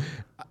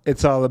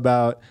 It's all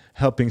about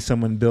helping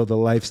someone build a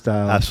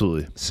lifestyle.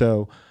 Absolutely.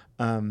 So,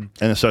 and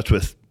it starts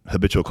with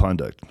habitual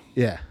conduct.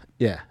 Yeah.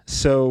 Yeah.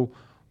 So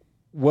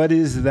what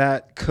is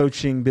that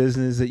coaching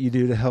business that you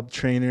do to help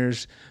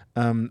trainers?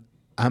 I'm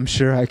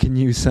sure I can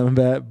use some of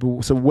that.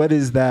 So what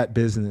is that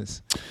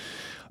business?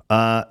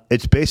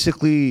 It's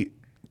basically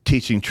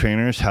teaching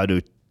trainers how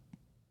to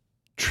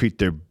treat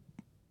their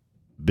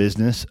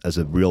business as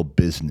a real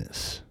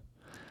business.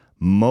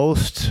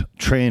 most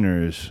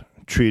trainers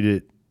treat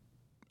it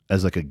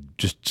as like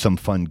just some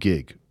fun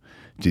gig.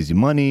 It's easy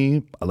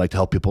money. I like to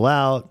help people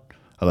out.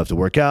 I love to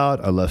work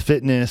out. I love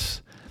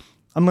fitness.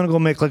 I'm going to go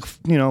make like,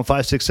 $5, $6,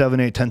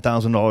 $7, $8,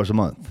 $10,000 a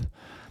month.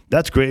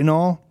 That's great and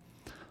all.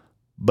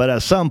 But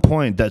at some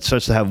point that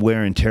starts to have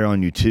wear and tear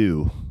on you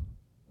too.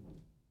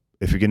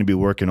 If you're going to be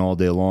working all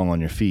day long on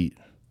your feet.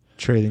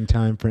 Trading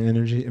time for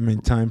energy.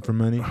 Time for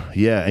money.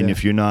 Yeah. And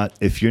if you're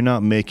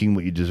not making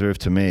what you deserve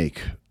to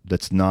make,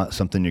 that's not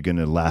something you're going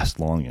to last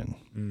long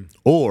in.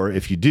 Or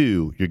if you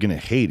do, you're going to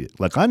hate it.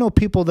 Like I know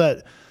people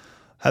that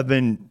have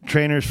been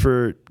trainers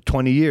for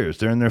 20 years.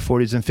 They're in their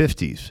 40s and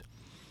 50s.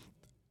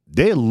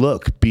 They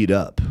look beat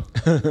up.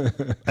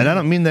 And I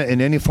don't mean that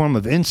in any form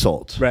of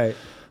insult. Right.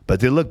 But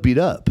they look beat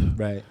up.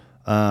 Right.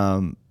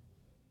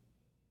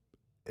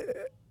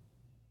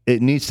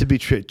 It needs to be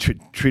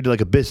treated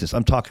like a business.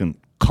 I'm talking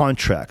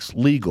contracts,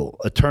 legal,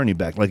 attorney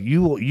back. Like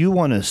you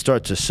want to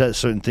start to set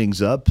certain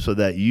things up because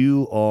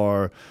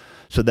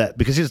here's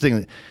the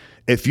thing,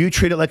 if you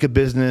treat it like a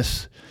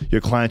business,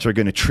 your clients are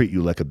going to treat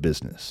you like a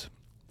business.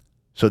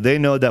 So they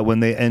know that when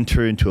they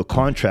enter into a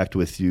contract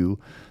with you,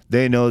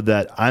 they know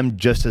that I'm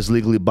just as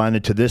legally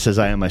binded to this as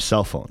I am my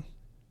cell phone.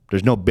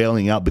 There's no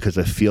bailing out because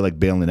I feel like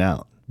bailing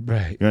out.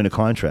 Right. You're in a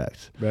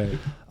contract. Right.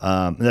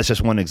 And that's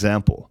just one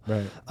example.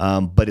 Right.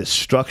 But it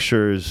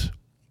structures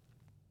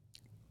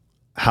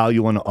how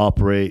you want to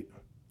operate,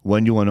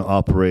 when you want to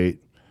operate,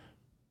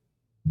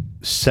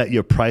 set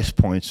your price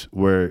points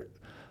where it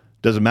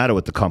doesn't matter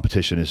what the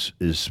competition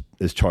is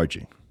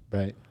charging.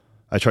 Right.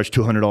 I charge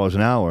 $200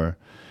 an hour.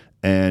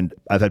 And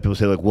I've had people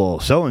say like,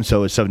 well,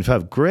 so-and-so is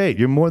 $75. Great.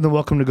 You're more than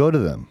welcome to go to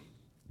them.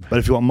 But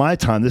if you want my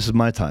time, this is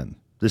my time.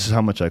 This is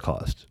how much I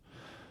cost.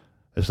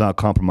 It's not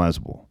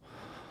compromisable.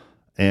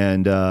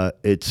 And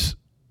that's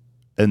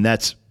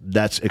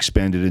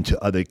expanded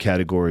into other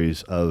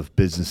categories of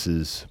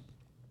businesses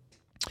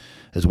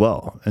as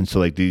well. And so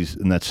like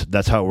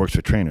that's how it works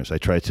for trainers. I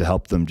try to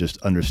help them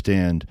just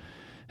understand,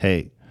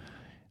 hey,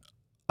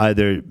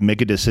 either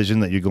make a decision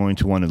that you're going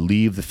to want to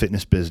leave the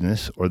fitness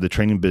business or the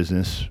training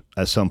business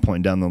at some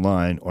point down the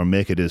line, or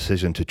make a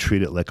decision to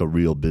treat it like a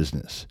real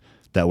business.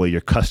 That way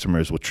your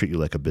customers will treat you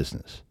like a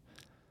business.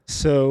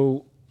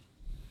 So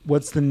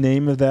what's the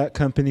name of that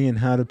company and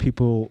how do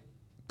people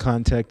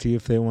contact you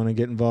if they want to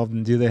get involved,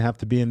 and do they have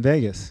to be in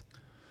Vegas?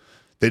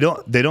 They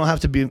don't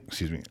have to be,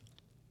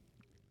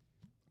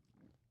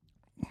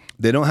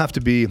 They don't have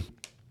to be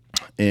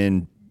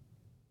in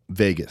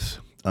Vegas.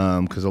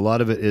 Because a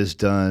lot of it is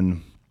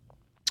done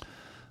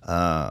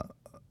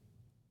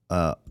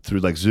through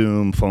like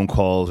Zoom, phone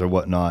calls, or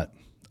whatnot.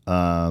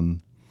 The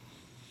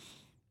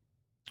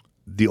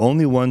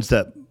only ones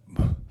that,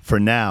 for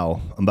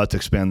now, I'm about to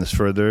expand this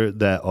further,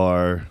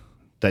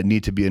 that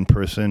need to be in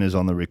person is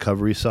on the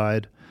recovery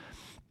side.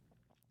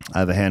 I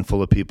have a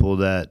handful of people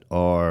that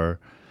are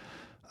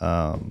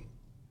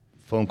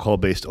phone call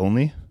based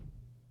only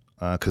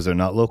because they're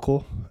not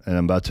local, and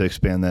I'm about to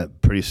expand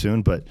that pretty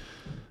soon. But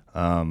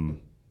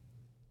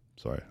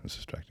sorry, it's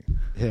distracting.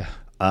 Yeah.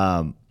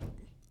 Don't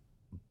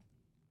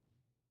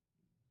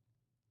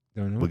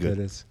know what that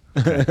is.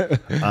 Okay.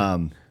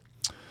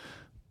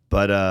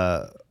 But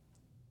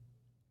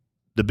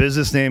the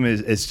business name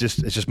it's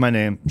just my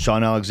name,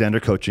 Sean Alexander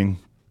Coaching,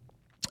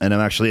 and I'm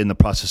actually in the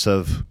process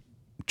of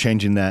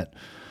changing that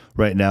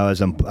right now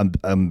as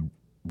I'm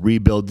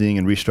rebuilding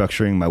and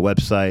restructuring my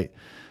website,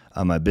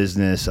 my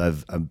business.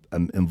 I'm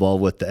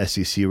involved with the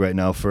SEC right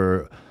now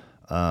for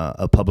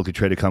a publicly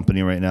traded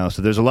company right now.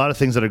 So there's a lot of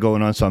things that are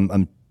going on. So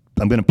I'm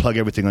going to plug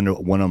everything under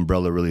one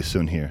umbrella really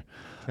soon here.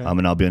 Okay.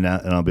 And I'll be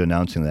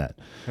announcing that.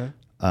 Okay.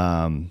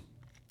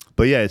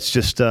 But yeah, it's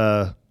just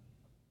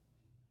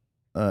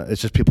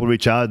people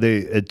reach out.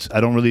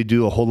 I don't really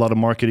do a whole lot of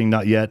marketing,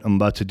 not yet. I'm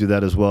about to do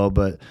that as well,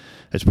 but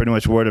it's pretty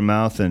much word of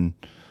mouth and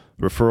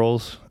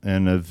referrals.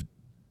 And I'd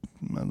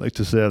like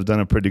to say I've done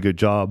a pretty good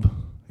job,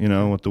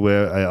 with the way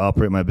I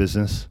operate my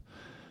business.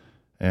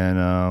 And,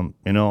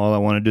 all I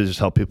want to do is just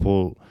help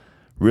people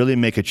really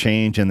make a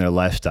change in their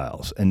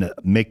lifestyles and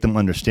make them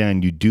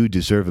understand you do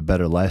deserve a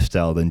better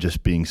lifestyle than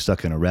just being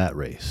stuck in a rat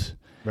race.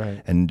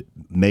 Right. And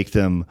make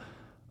them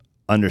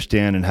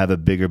understand and have a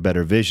bigger,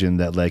 better vision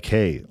that like,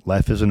 hey,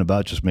 life isn't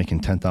about just making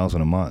 $10,000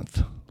 a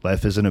month.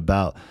 Life isn't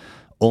about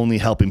only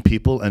helping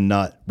people and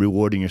not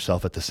rewarding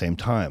yourself at the same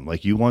time.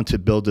 Like you want to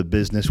build a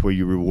business where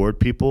you reward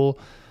people,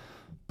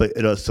 but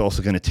it's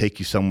also going to take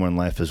you somewhere in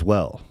life as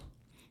well.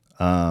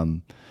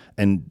 And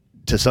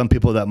to some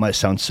people that might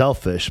sound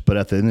selfish, but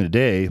at the end of the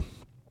day,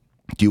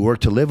 do you work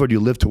to live or do you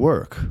live to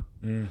work?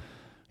 And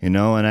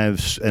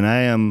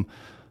I am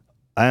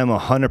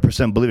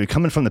 100% believer,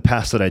 coming from the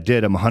past that I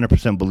did, I'm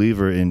 100%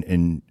 believer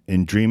in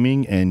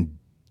dreaming and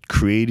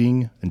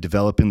creating and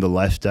developing the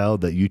lifestyle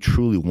that you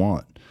truly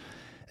want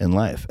in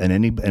life. And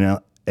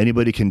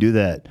anybody can do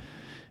that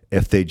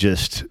if they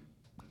just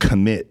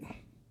commit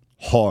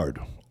hard,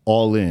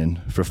 all in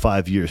for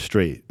 5 years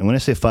straight. And when I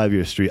say 5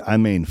 years straight, I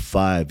mean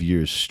 5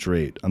 years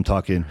straight. I'm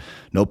talking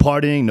no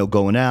partying, no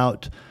going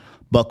out,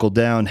 buckle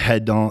down,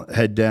 head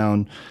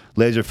down,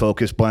 laser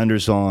focus,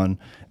 blinders on,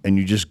 and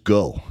you just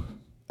go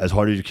as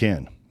hard as you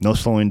can. No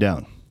slowing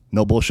down,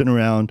 no bullshitting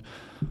around,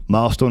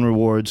 milestone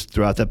rewards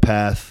throughout that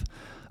path.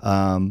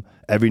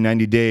 Every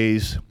 90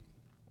 days,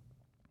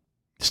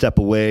 step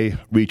away,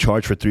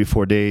 recharge for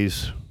 3-4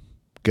 days,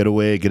 get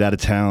away, get out of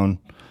town,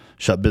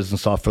 shut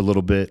business off for a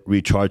little bit,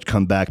 recharge,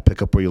 come back,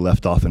 pick up where you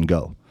left off and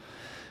go.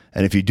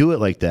 And if you do it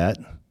like that,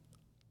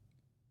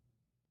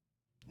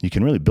 you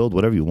can really build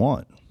whatever you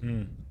want.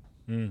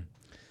 And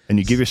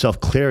you give yourself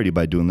clarity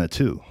by doing that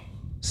too.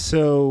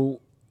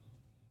 So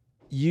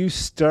you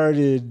have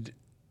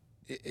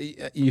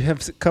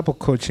a couple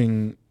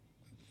coaching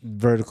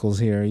verticals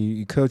here.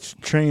 You coach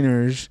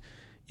trainers,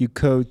 you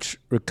coach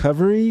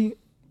recovery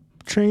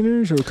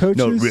trainers or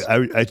coaches?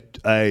 No,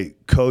 I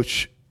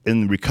coach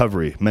in the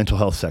recovery, mental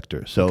health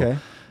sector. So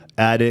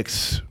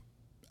addicts,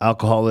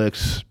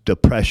 alcoholics,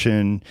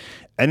 depression,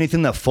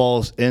 anything that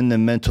falls in the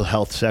mental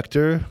health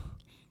sector,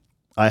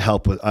 I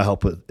help with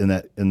in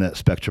that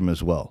spectrum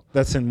as well.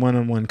 That's in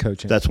one-on-one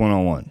coaching. That's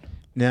one-on-one.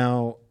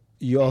 Now,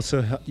 you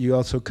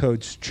also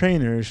coach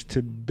trainers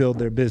to build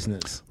their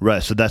business.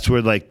 Right. So that's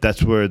where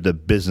the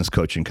business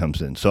coaching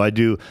comes in. So I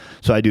do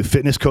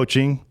fitness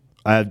coaching.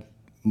 I have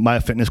my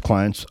fitness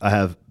clients. I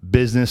have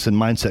business and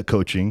mindset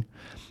coaching,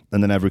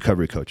 and then I have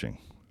recovery coaching.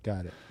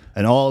 Got it.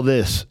 And all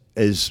this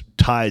is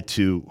tied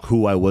to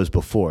who I was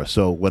before.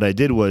 So what I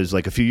did was,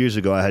 like, a few years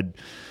ago, I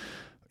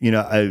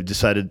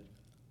decided,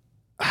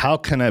 how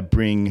can I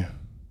bring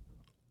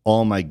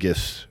all my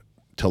gifts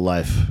to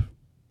life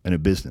in a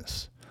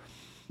business?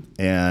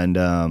 And,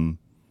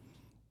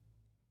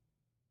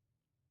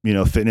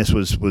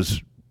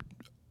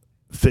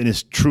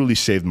 fitness truly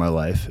saved my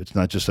life. It's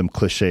not just some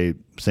cliche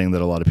saying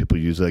that a lot of people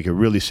use. Like, it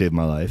really saved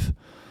my life.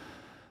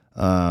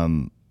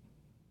 And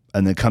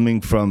then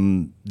coming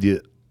from the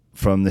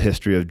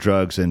history of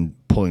drugs and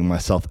pulling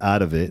myself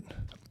out of it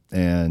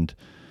and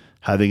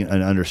having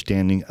an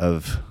understanding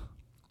of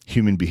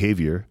human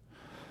behavior,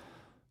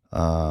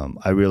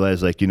 I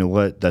realized, like, you know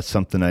what, that's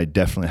something I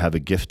definitely have a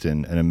gift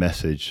in and a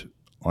message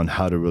on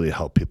how to really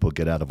help people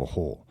get out of a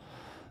hole.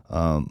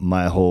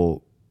 My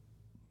whole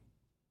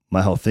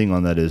thing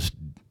on that is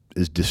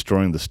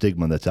destroying the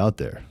stigma that's out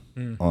there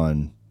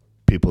on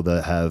people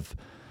that have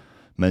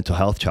mental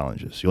health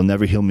challenges. You'll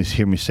never hear me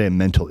say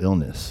mental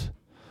illness.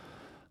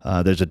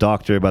 There's a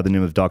doctor by the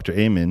name of Dr.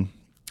 Amen.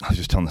 I was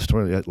just telling the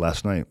story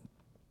last night.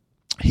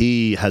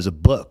 He has a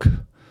book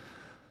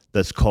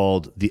that's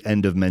called The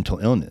End of Mental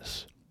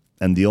Illness.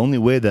 And the only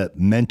way that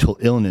mental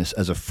illness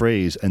as a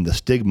phrase and the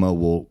stigma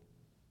will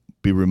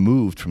be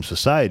removed from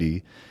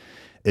society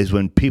is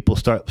when people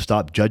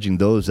stop judging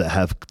those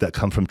that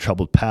come from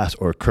troubled past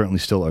or currently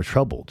still are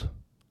troubled.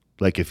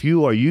 Like, if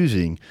you are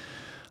using,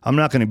 I'm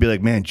not going to be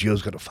like, man,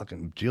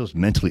 Gio's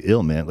mentally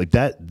ill, man. Like,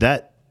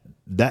 that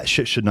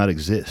shit should not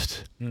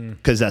exist.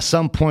 Because at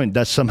some point,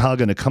 that's somehow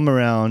going to come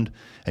around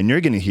and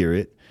you're going to hear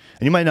it.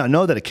 And you might not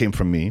know that it came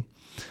from me,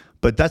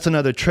 but that's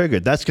another trigger.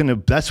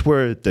 That's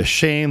where the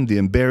shame, the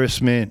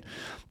embarrassment,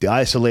 the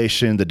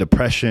isolation, the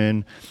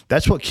depression,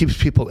 that's what keeps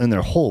people in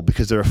their hole,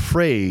 because they're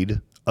afraid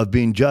of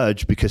being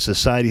judged, because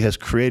society has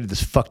created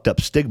this fucked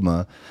up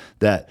stigma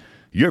that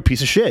you're a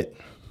piece of shit.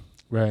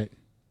 Right.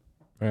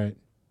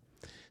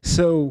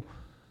 So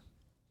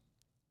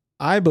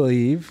I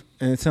believe,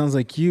 and it sounds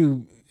like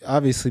you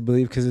obviously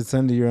believe because it's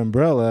under your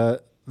umbrella,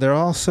 they're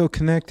all so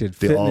connected.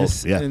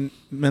 Fitness and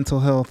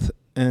mental health.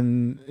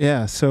 And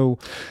so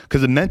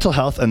because the mental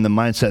health and the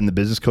mindset and the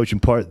business coaching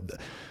part,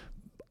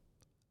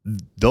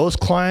 those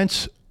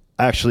clients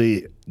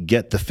actually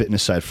get the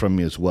fitness side from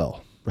me as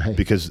well. Right.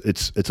 Because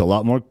it's a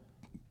lot more,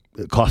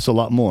 it costs a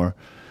lot more.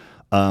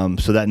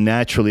 So that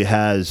naturally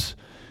has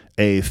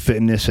a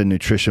fitness and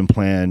nutrition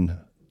plan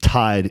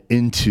tied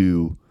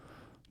into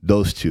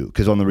those two.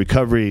 Because on the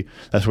recovery,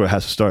 that's where it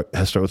has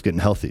to start with getting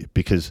healthy,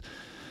 because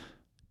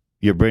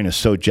your brain is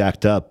so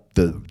jacked up.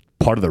 The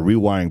part of the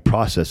rewiring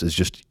process is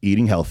just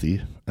eating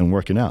healthy and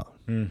working out.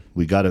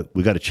 We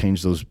gotta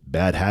change those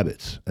bad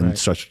habits, and it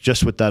starts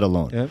just with that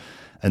alone. Yep.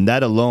 And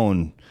that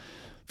alone,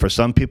 for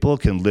some people,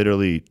 can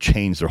literally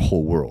change their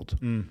whole world.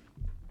 And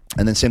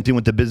then same thing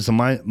with the business and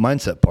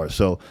mindset part.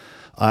 So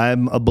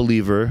I'm a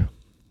believer.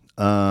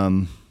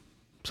 Some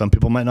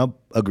people might not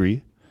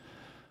agree,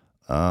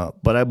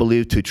 but I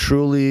believe to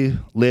truly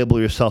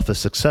label yourself as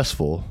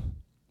successful,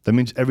 that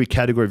means every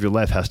category of your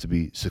life has to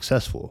be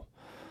successful.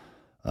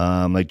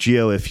 Like,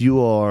 Gio, if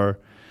you are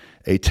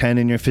a 10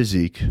 in your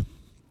physique,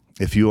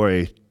 if you are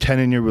a 10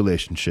 in your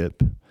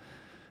relationship,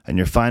 and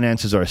your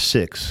finances are a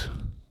 6,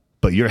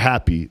 but you're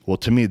happy, well,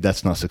 to me,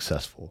 that's not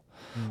successful.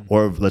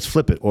 Or let's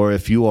flip it. Or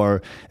if you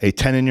are a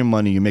 10 in your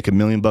money, you make $1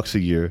 million a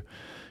year,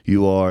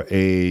 you are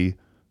a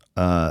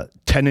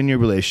 10 in your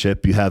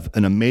relationship, you have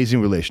an amazing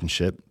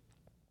relationship,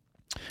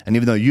 and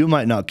even though you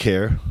might not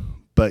care,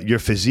 but your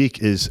physique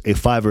is a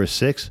 5 or a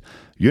 6,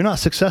 you're not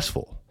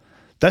successful.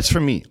 That's for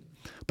me.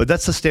 But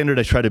that's the standard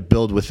I try to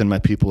build within my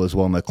people as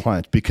well, my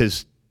clients,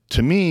 because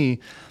to me,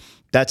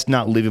 that's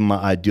not living my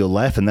ideal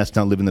life, and that's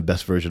not living the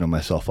best version of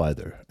myself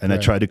either. And I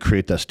try to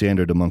create that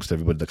standard amongst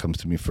everybody that comes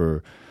to me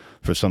for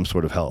some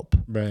sort of help.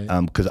 Right.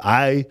 Because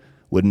I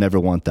would never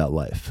want that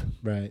life.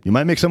 Right. You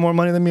might make some more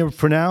money than me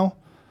for now,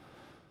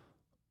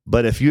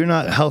 but if you're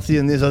not healthy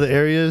in these other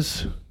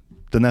areas,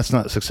 then that's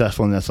not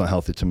successful and that's not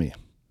healthy to me.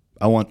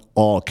 I want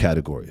all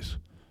categories.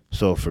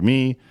 So for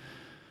me,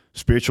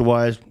 spiritual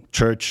wise,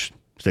 church,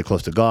 stay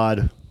close to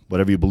God,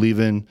 whatever you believe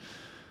in,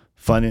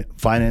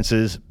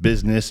 finances,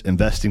 business,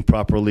 investing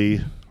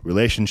properly,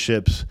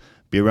 relationships,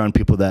 be around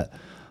people that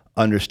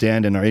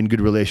understand and are in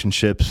good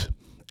relationships,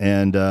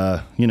 and,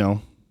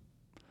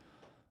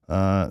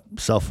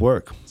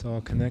 self-work. It's all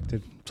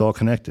connected. It's all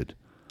connected.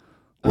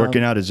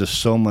 Working out is just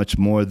so much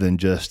more than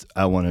just,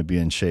 I want to be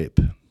in shape.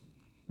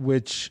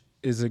 Which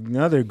is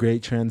another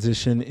great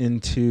transition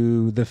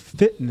into the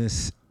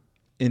fitness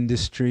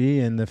industry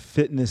and the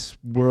fitness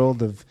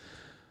world of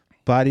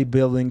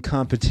bodybuilding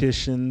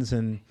competitions,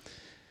 and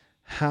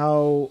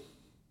how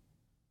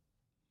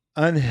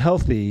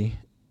unhealthy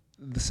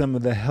some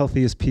of the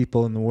healthiest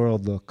people in the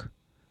world look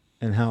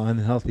and how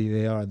unhealthy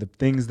they are, the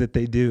things that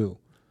they do.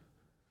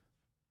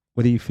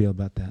 What do you feel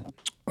about that?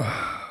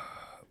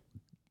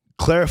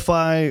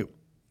 Clarify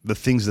the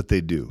things that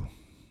they do.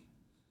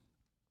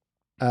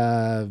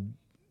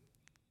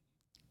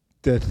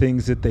 The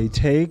things that they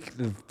take,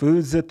 the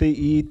foods that they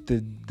eat,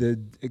 the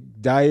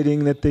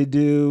dieting that they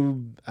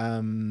do,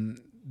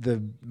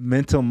 the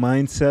mental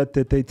mindset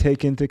that they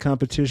take into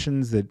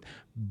competitions that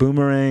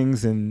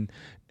boomerangs and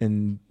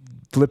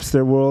flips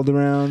their world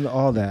around,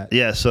 all that.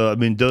 Yeah, so I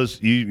mean,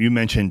 those you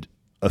mentioned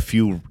a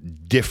few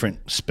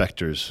different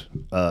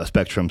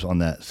spectrums on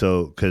that.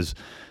 So because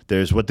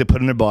there's what they put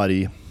in their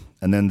body,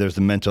 and then there's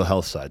the mental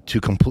health side, two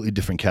completely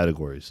different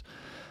categories.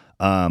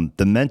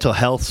 The mental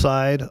health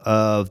side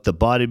of the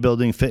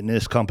bodybuilding,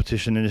 fitness,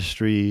 competition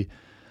industry,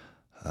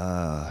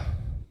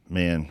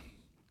 man,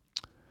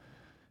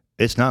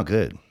 it's not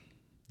good.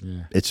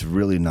 Yeah. It's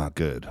really not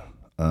good.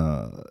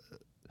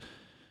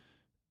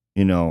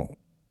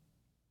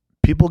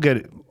 People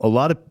get a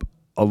lot of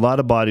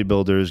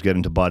bodybuilders get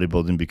into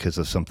bodybuilding because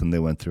of something they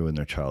went through in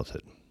their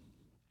childhood.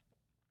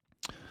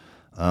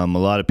 A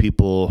lot of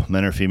people,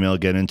 men or female,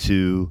 get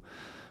into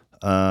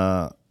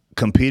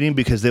competing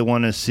because they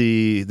want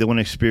to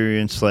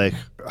experience, like,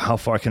 how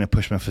far can I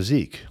push my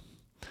physique?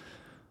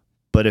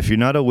 But if you're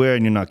not aware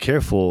and you're not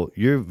careful,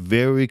 you're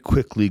very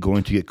quickly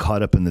going to get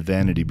caught up in the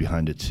vanity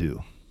behind it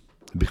too.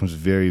 It becomes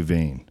very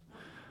vain.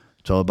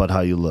 It's all about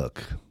how you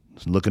look.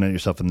 It's looking at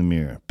yourself in the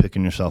mirror,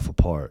 picking yourself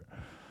apart,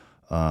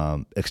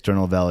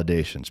 external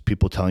validations,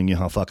 people telling you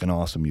how fucking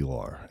awesome you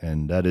are.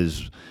 And that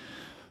is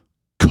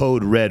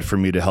code red for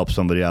me to help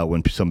somebody out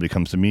when somebody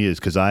comes to me, is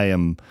because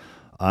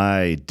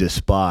I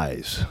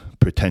despise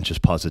pretentious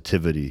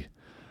positivity.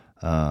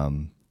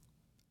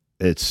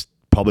 It's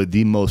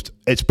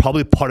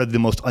probably part of the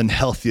most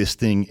unhealthiest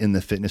thing in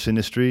the fitness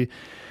industry.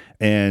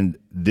 And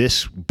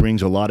this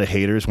brings a lot of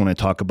haters when I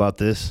talk about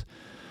this,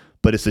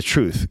 but it's the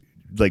truth.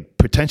 Like,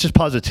 pretentious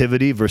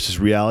positivity versus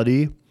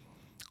reality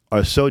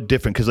are so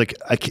different. Cause like,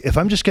 if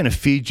I'm just going to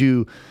feed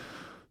you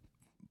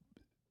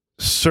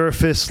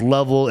surface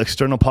level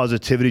external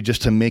positivity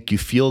just to make you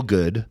feel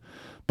good,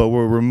 but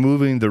we're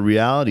removing the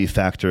reality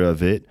factor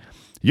of it,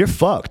 you're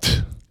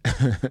fucked.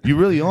 You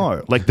really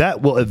are. Like,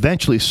 that will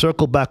eventually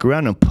circle back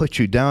around and put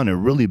you down a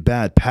really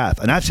bad path.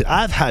 And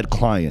I've had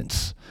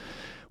clients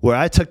where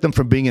I took them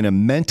from being in a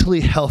mentally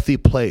healthy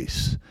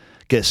place,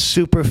 get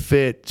super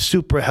fit,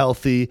 super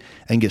healthy,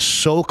 and get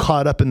so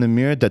caught up in the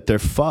mirror that they're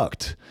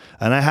fucked.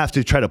 And I have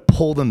to try to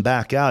pull them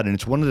back out. And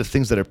it's one of the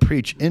things that I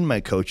preach in my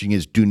coaching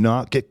is, do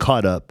not get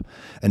caught up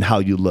in how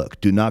you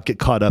look. Do not get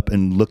caught up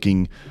in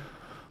looking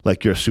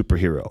like you're a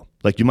superhero.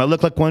 Like, you might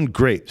look like one,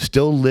 great.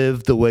 Still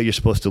live the way you're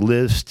supposed to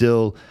live.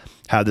 Still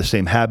have the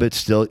same habits.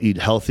 Still eat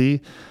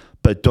healthy.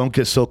 But don't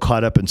get so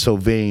caught up and so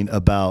vain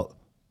about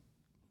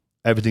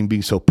everything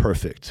being so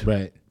perfect.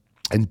 Right.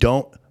 And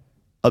don't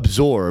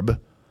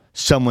absorb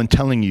someone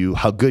telling you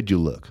how good you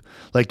look.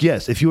 Like,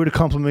 yes, if you were to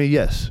compliment me,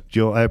 yes,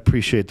 Joe, I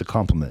appreciate the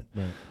compliment.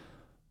 Right.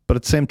 But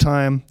at the same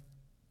time,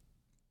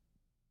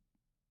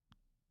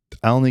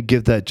 I only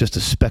give that just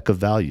a speck of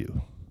value.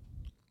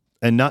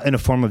 And not in a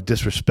form of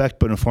disrespect,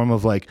 but in a form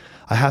of, like,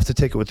 I have to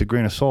take it with a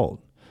grain of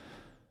salt.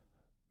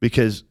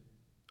 Because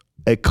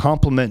a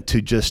compliment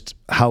to just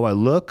how I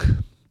look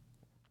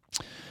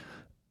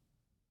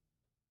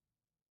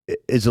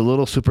is a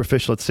little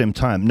superficial at the same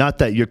time. Not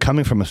that you're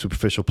coming from a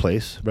superficial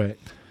place. Right.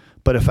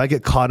 But if I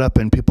get caught up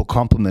in people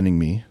complimenting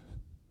me,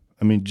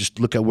 I mean, just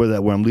look at where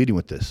I'm leading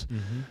with this.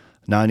 Mm-hmm.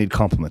 Now I need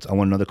compliments. I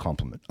want another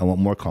compliment. I want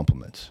more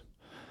compliments.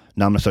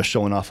 Now I'm going to start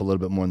showing off a little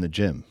bit more in the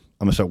gym.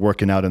 I'm going to start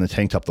working out in the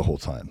tank top the whole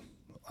time.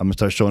 I'm going to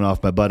start showing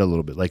off my butt a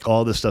little bit. Like,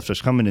 all this stuff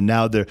starts coming, and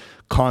now they're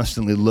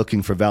constantly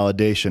looking for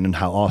validation and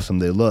how awesome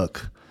they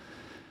look.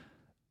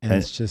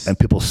 And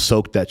people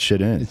soak that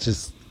shit in. It's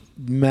just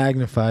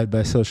magnified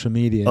by social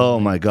media. Oh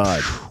my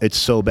God. It's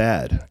so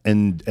bad.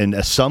 And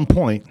at some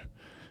point,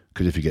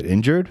 because if you get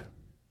injured,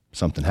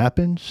 something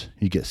happens,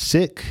 you get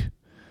sick,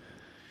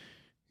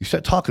 you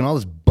start talking all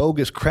this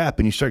bogus crap,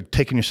 and you start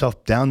taking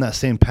yourself down that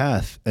same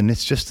path. And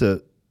it's just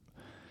a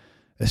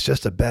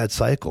bad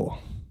cycle.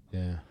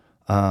 Yeah.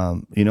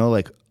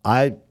 Like,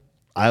 I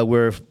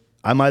wear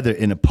I'm either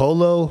in a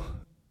polo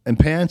and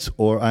pants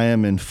or I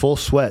am in full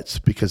sweats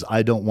because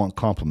I don't want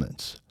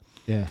compliments.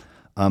 Yeah.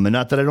 And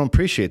not that I don't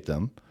appreciate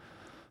them,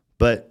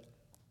 but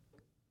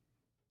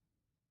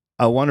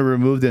I want to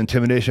remove the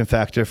intimidation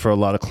factor for a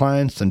lot of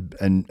clients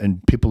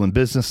and people in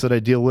business that I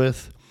deal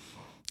with.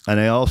 And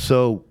I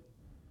also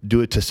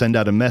do it to send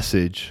out a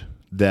message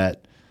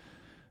that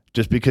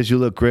just because you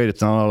look great,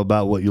 it's not all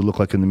about what you look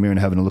like in the mirror and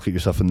having to look at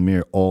yourself in the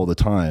mirror all the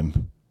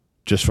time,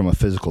 just from a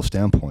physical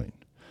standpoint.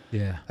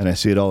 Yeah. And I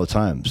see it all the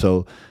time.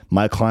 So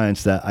my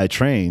clients that I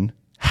train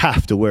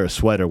have to wear a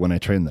sweater when I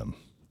train them.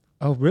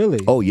 Oh, really?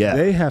 Oh, yeah.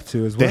 They have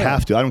to as well. They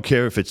have to. I don't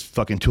care if it's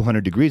fucking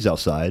 200 degrees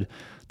outside.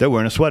 They're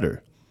wearing a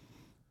sweater.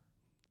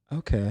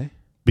 Okay.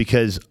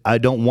 Because I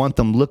don't want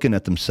them looking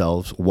at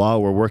themselves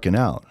while we're working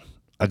out.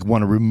 I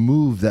want to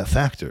remove that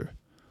factor.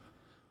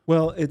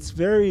 Well, it's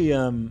very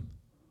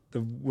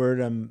the word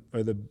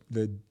or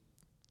the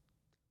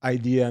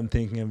idea I'm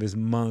thinking of is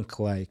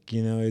monk-like.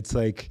 You know, it's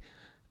like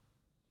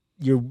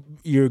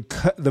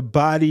the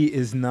body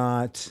is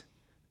not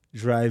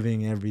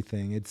driving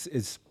everything.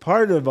 It's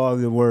part of all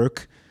the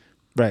work.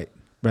 Right.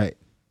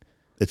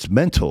 It's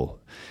mental.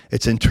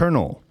 It's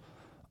internal.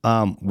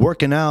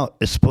 Working out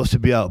is supposed to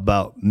be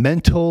about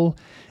mental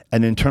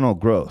and internal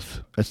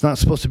growth. It's not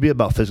supposed to be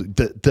about physical.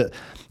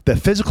 The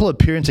physical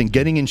appearance and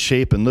getting in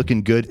shape and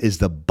looking good is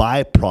the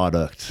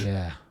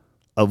byproduct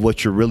of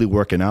what you're really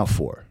working out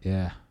for.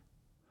 Yeah.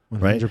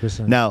 100%.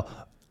 Right? Now,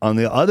 on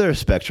the other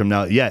spectrum,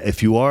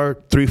 if you are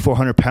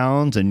 300-400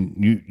 pounds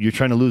and you're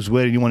trying to lose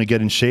weight and you want to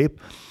get in shape,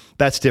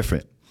 that's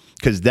different.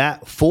 Because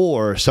that,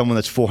 for someone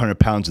that's 400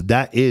 pounds,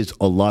 that is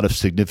a lot of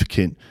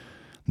significant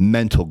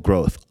mental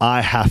growth.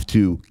 I have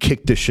to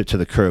kick this shit to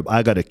the curb.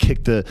 I got to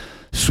kick the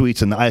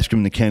sweets and the ice cream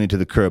and the candy to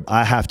the curb.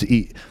 I have to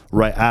eat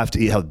right. I have to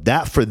eat healthy.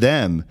 That for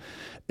them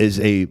is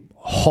a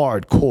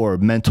hardcore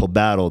mental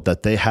battle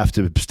that they have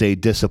to stay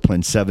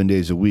disciplined 7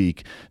 days a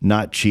week,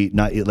 not cheat,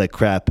 not eat like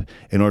crap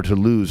in order to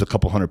lose a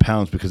couple 100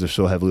 pounds because they're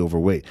so heavily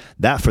overweight.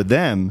 That for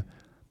them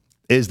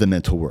is the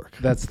mental work.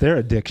 That's their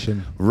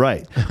addiction.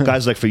 Right.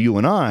 Guys like for you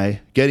and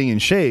I, getting in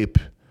shape,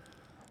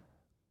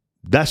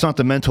 that's not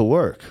the mental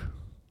work.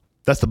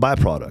 That's the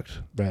byproduct.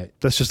 Right.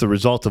 That's just the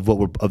result of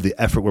of the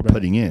effort we're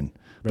putting in. Right.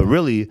 But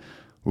really,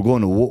 we're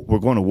going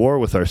to war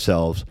with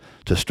ourselves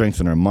to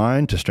strengthen our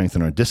mind, to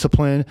strengthen our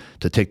discipline,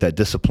 to take that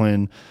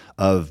discipline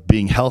of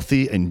being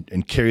healthy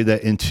and carry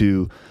that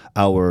into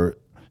our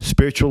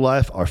spiritual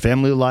life, our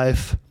family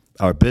life,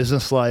 our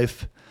business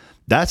life.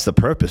 That's the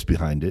purpose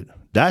behind it.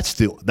 That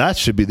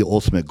should be the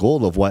ultimate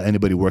goal of why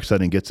anybody works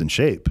out and gets in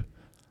shape.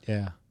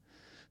 Yeah.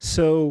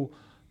 So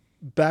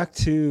back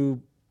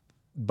to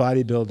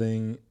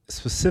bodybuilding,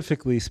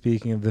 specifically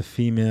speaking of the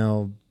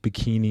female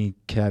bikini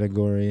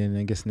category, and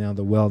I guess now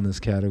the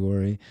wellness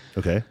category.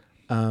 Okay.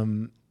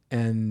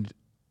 And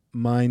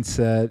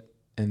mindset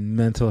and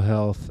mental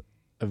health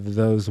of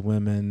those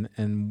women.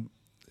 And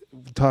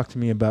talk to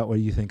me about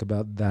what you think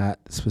about that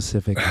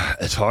specific.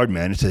 It's hard,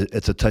 man.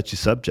 It's a touchy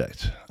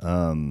subject.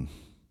 Man,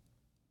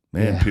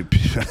 yeah.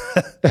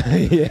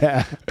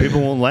 Yeah.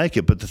 People won't like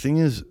it. But the thing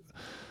is,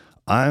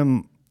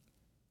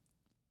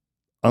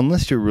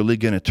 unless you're really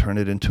going to turn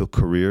it into a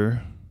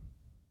career,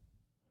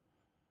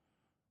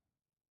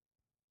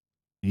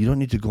 you don't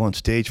need to go on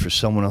stage for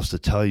someone else to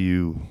tell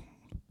you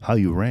how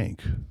you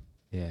rank.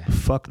 Yeah.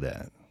 Fuck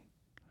that.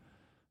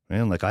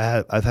 Man, like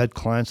I've had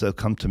clients that have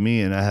come to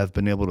me and I have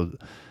been able to,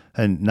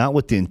 and not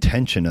with the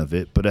intention of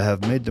it, but I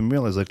have made them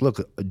realize, like, look,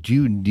 do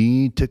you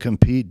need to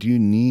compete? Do you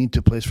need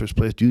to place first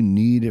place? Do you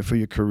need it for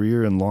your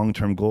career and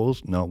long-term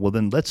goals? No. Well,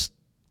 then let's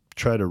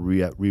try to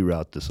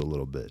reroute this a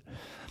little bit.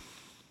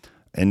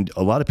 And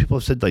a lot of people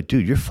have said, like,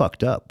 dude, you're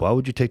fucked up. Why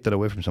would you take that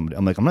away from somebody?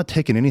 I'm like, I'm not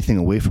taking anything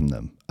away from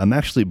them. I'm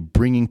actually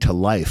bringing to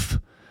life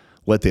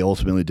what they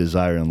ultimately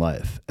desire in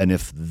life. And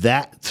if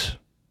that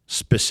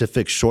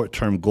specific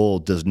short-term goal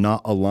does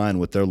not align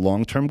with their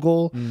long-term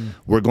goal,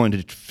 we're going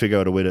to figure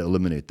out a way to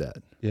eliminate that.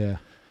 Yeah.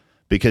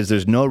 Because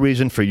there's no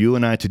reason for you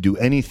and I to do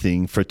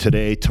anything for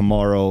today,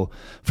 tomorrow,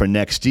 for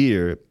next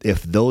year,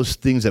 if those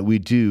things that we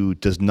do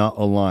does not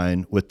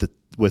align with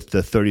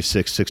the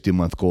 36,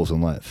 60-month goals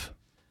in life.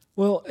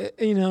 Well,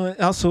 you know,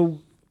 also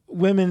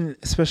women,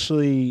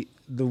 especially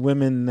the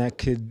women that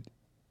could,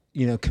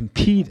 you know,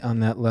 compete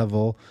on that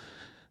level,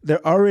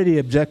 they're already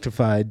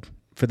objectified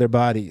for their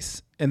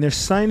bodies. And they're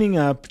signing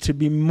up to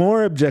be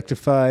more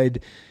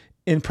objectified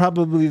in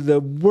probably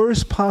the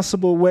worst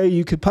possible way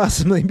you could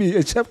possibly be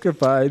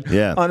objectified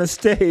on a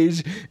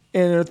stage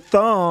in a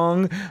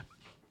thong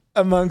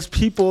amongst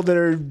people that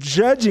are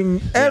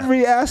judging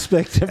every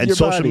aspect of your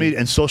body.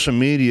 And social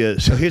media.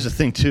 So here's the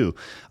thing too.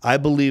 I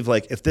believe,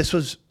 like, if this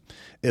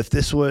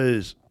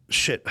was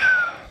shit,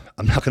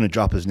 I'm not going to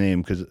drop his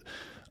name because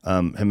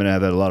him and I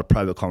have had a lot of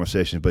private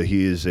conversations, but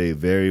he is a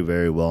very,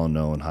 very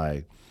well-known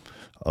high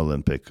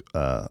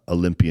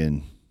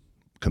Olympian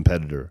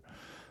competitor.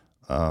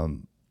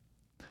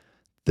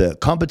 The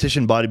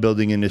competition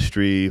bodybuilding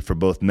industry for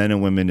both men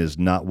and women is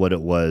not what it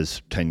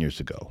was 10 years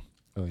ago.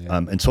 Oh, yeah.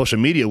 And social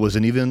media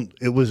wasn't even,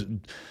 it was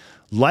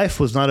life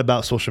was not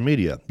about social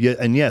media. Yeah,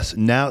 and yes,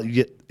 now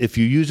if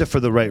you use it for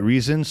the right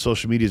reason,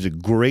 social media is a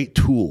great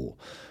tool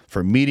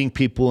for meeting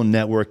people,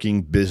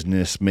 networking,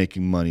 business,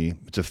 making money.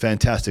 It's a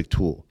fantastic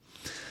tool.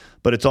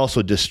 But it's also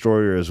a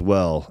destroyer as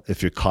well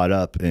if you're caught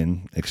up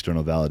in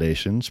external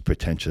validations,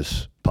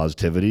 pretentious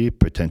positivity,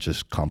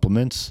 pretentious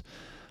compliments.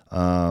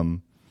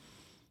 And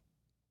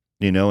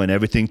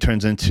everything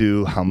turns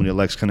into how many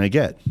likes can I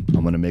get?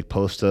 I'm going to make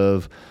posts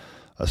of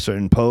a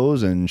certain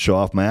pose and show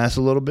off my ass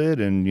a little bit.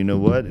 And you know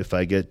what? If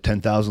I get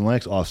 10,000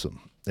 likes,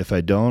 awesome. If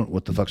I don't,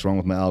 what the fuck's wrong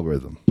with my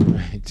algorithm?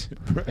 Right.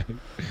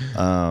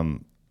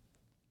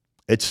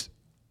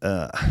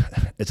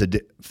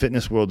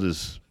 Fitness world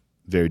is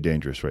very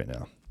dangerous right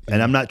now.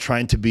 And I'm not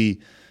trying to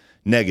be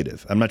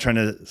negative. I'm not trying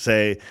to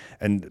say,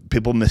 and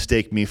people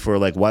mistake me for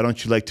like, why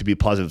don't you like to be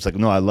positive? It's like,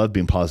 no, I love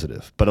being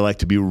positive, but I like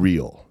to be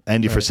real.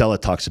 Andy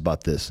Frisella talks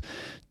about this.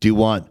 Do you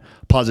want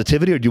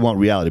positivity or do you want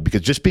reality?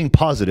 Because just being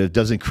positive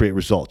doesn't create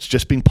results.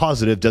 Just being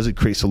positive doesn't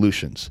create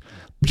solutions.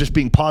 Just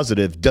being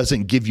positive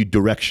doesn't give you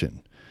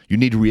direction. You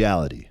need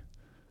reality.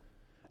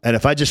 And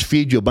if I just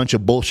feed you a bunch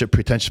of bullshit,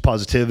 pretentious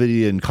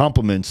positivity and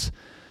compliments,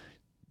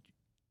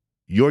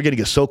 you're going to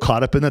get so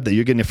caught up in that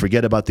you're going to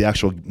forget about the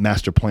actual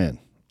master plan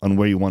on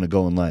where you want to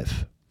go in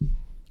life,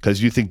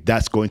 because you think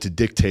that's going to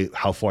dictate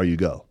how far you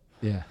go.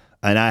 Yeah.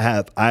 And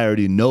I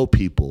already know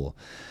people.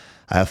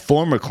 I have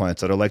former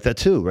clients that are like that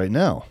too right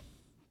now.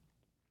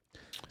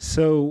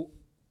 So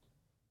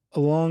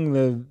along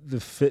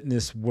the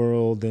fitness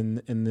world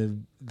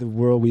and the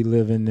world we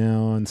live in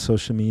now on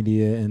social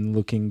media and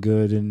looking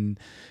good, and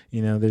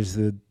there's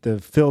the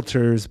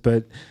filters,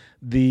 but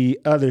the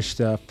other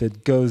stuff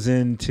that goes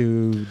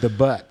into the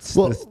butts,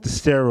 the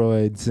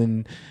steroids,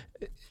 and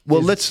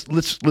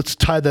let's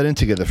tie that in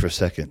together for a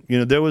second.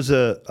 There was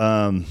a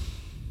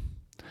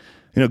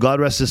God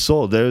rest his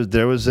soul.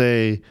 There was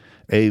a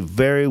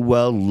very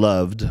well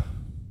loved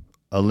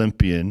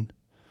Olympian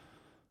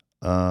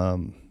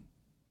that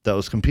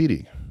was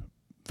competing,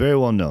 very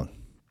well known.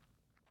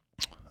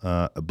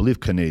 I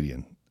believe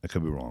Canadian. I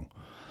could be wrong.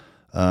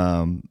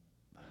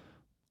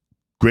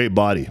 Great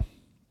body.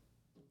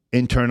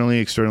 Internally,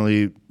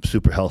 externally,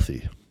 super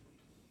healthy.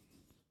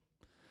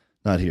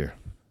 Not here.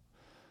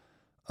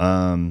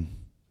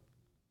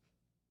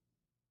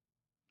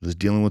 Was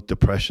dealing with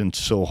depression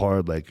so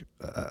hard. Like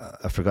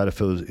I forgot if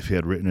he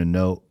had written a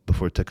note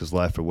before he took his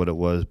life or what it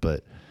was,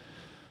 but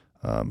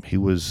he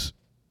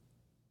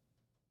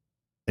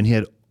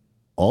had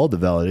all the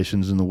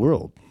validations in the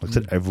world. Like I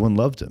said, everyone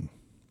loved him.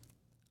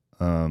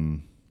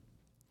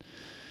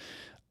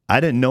 I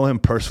didn't know him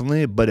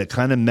personally, but it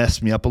kind of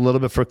messed me up a little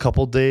bit for a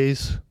couple of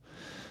days.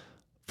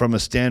 From a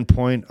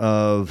standpoint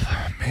of,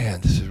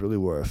 man, this is really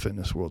where our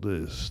fitness world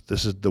is.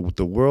 This is the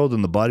world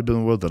and the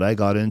bodybuilding world that I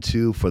got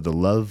into for the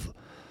love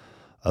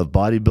of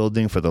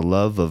bodybuilding, for the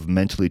love of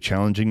mentally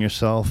challenging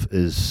yourself,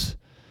 is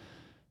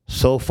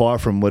so far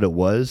from what it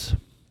was.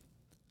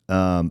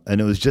 And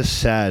it was just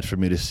sad for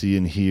me to see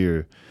and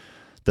hear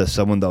that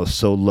someone that was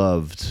so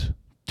loved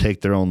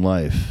take their own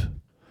life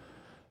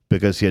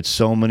because he had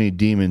so many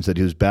demons that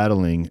he was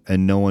battling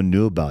and no one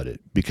knew about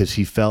it, because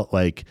he felt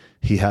like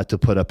he had to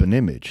put up an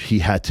image. He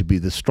had to be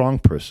the strong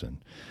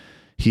person.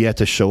 He had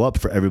to show up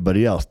for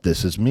everybody else.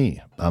 This is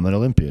me. I'm an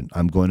Olympian.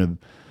 I'm going to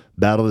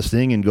battle this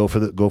thing and go for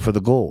the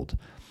gold.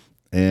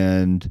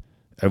 And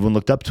everyone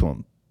looked up to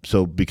him.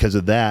 So because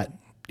of that,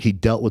 he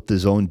dealt with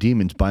his own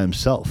demons by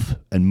himself.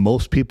 And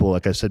most people,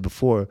 like I said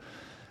before,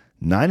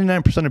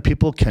 99% of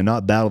people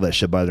cannot battle that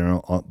shit by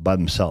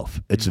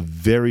themselves. It's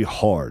very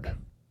hard.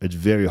 It's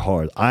very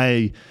hard.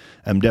 I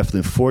am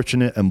definitely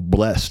fortunate and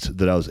blessed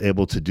that I was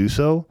able to do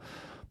so,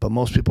 but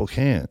most people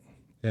can't.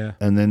 Yeah.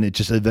 And then it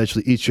just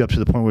eventually eats you up to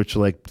the point where it's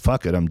like,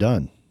 fuck it, I'm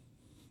done.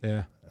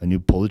 Yeah. And you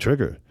pull the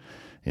trigger,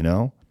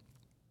 And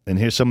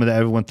here's someone that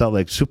everyone thought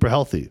like super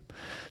healthy,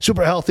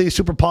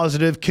 super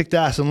positive, kicked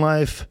ass in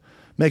life,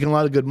 making a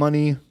lot of good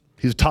money.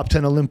 He's a top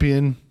 10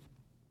 Olympian.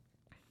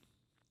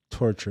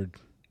 Tortured.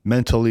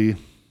 Mentally,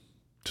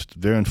 just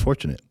very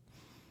unfortunate.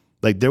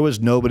 Like there was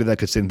nobody that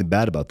could say anything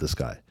bad about this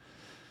guy.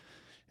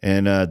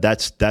 And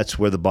that's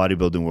where the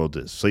bodybuilding world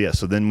is. So yeah,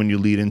 so then when you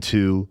lead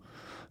into,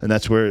 and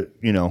that's where,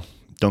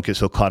 don't get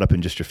so caught up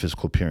in just your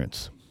physical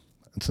appearance.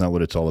 That's not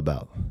what it's all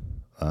about.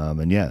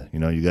 And yeah,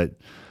 you got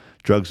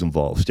drugs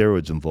involved,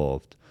 steroids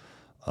involved,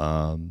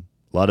 a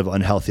lot of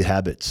unhealthy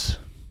habits,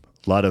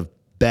 a lot of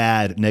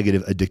bad,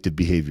 negative, addictive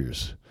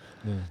behaviors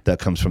that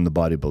comes from the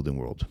bodybuilding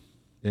world.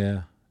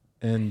 Yeah.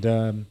 And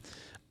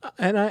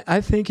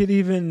I think it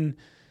even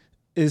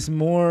is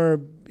more,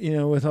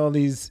 with all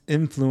these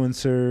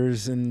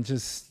influencers and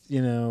just,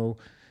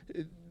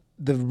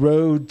 the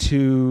road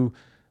to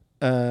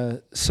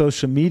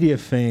social media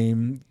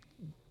fame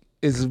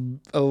is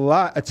a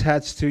lot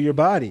attached to your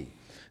body.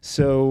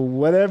 So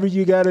whatever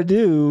you got to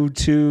do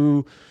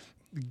to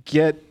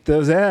get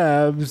those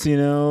abs,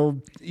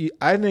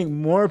 I think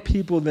more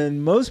people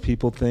than most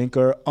people think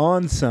are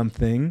on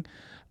something.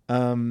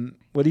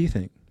 What do you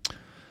think?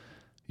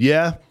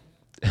 Yeah.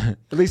 At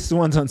least the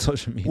ones on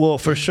social media. Well,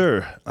 for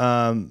sure.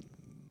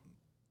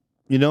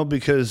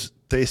 Because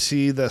they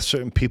see that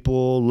certain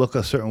people look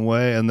a certain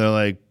way and they're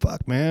like,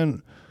 fuck,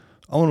 man,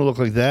 I want to look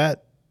like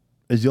that.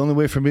 Is the only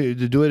way for me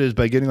to do it is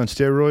by getting on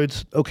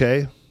steroids?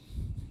 Okay.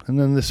 And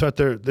then they start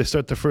their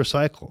first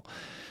cycle.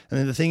 And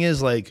then the thing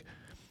is, like,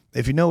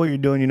 if you know what you're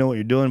doing, you know what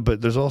you're doing,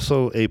 but there's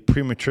also a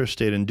premature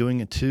state in doing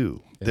it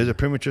too. Yeah. There's a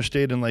premature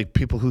state in like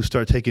people who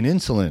start taking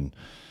insulin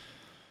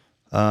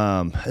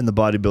in the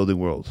bodybuilding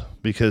world,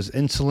 because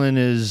insulin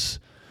is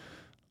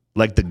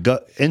like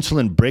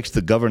insulin breaks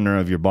the governor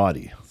of your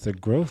body. It's a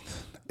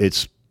growth.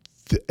 It's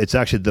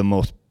actually the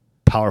most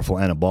powerful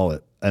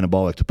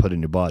anabolic to put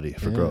in your body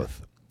for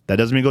growth. That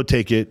doesn't mean go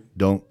take it.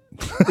 Don't.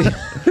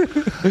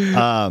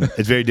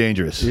 It's very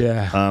dangerous.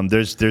 Yeah.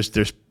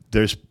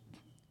 There's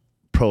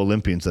pro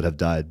Olympians that have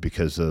died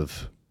because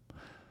of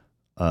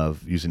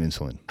using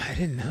insulin. I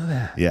didn't know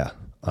that. Yeah.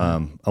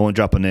 I won't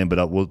drop a name,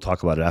 but we'll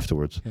talk about it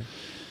afterwards. Okay.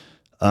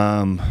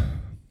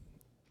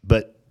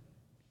 But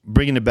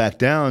bringing it back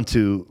down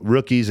to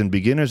rookies and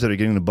beginners that are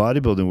getting in the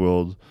bodybuilding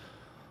world,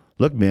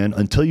 look, man,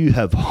 until you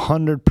have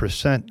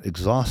 100%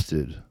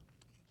 exhausted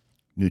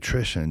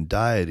nutrition,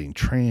 dieting,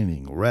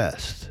 training,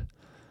 rest,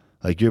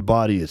 like your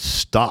body is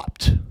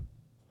stopped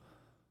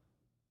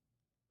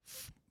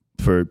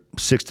for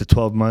 6 to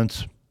 12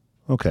 months,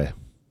 okay.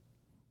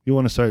 You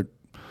want to start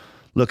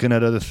looking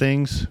at other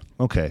things?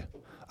 Okay.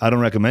 I don't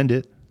recommend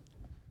it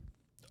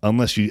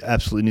unless you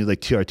absolutely need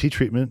like TRT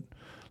treatment,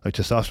 like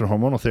testosterone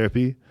hormonal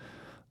therapy.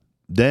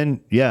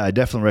 Then, yeah, I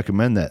definitely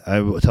recommend that.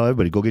 I will tell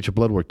everybody, go get your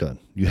blood work done.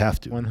 You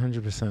have to.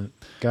 100%.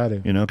 Got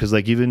it. You know, because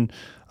like even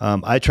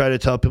I try to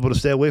tell people to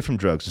stay away from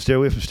drugs, to stay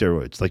away from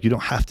steroids. Like you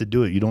don't have to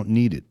do it. You don't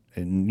need it.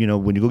 And, you know,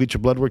 when you go get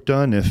your blood work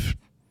done, if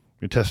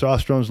your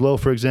testosterone's low,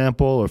 for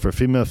example, or for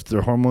female, if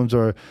their hormones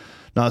are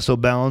not so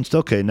balanced,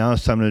 okay, now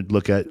it's time to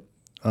look at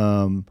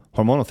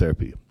hormonal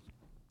therapy.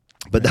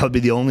 But that would be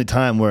the only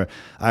time where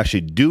I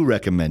actually do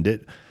recommend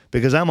it,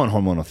 because I'm on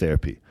hormonal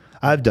therapy.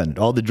 I've done it.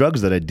 All the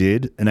drugs that I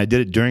did, and I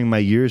did it during my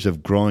years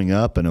of growing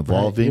up and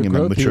evolving and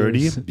my maturity.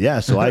 Years.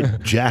 Yeah, so I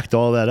jacked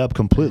all that up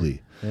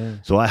completely. Yeah.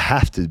 So I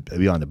have to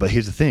be on it. But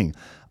here's the thing.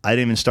 I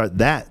didn't even start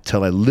that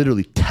till I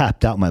literally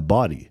tapped out my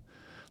body.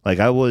 Like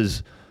I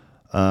was,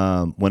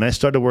 when I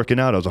started working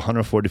out, I was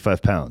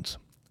 145 pounds,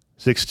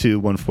 6'2",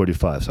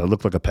 145. So I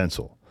looked like a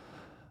pencil.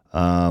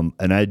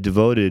 And I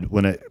devoted,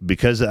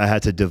 because I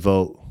had to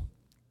devote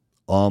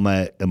all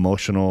my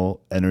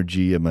emotional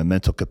energy and my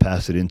mental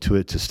capacity into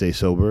it to stay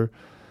sober,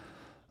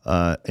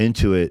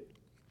 into it,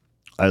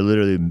 I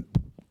literally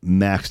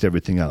maxed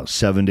everything out.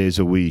 7 days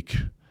a week,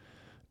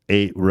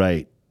 ate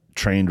right,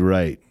 trained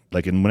right.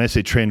 Like, and when I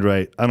say trained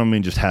right, I don't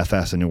mean just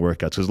half-assing your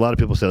workouts. Because a lot of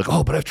people say like,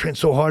 oh, but I've trained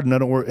so hard and I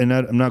don't work, and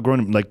I'm not growing.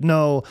 I'm like,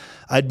 no,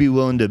 I'd be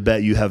willing to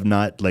bet you have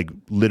not like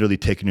literally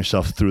taken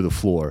yourself through the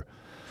floor,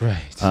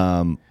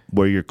 right?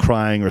 Where you're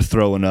crying or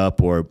throwing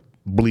up or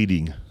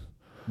bleeding.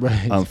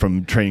 Right.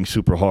 From training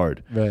super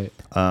hard. Right.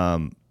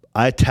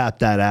 I tapped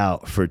that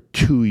out for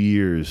 2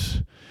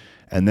 years.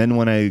 And then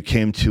when I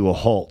came to a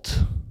halt,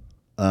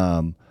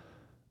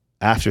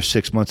 after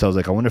 6 months, I was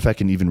like, I wonder if I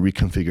can even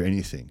reconfigure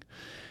anything.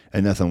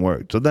 And nothing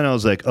worked. So then I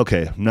was like,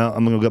 okay, now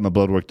I'm going to get my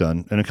blood work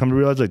done. And I come to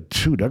realize like,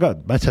 shoot, I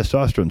got my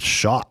testosterone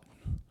shot.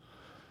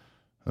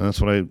 And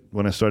that's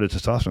when I started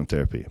testosterone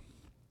therapy.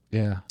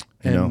 Yeah.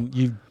 And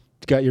you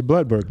got your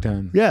blood work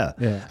done. Yeah.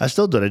 Yeah. I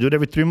still do it. I do it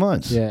every 3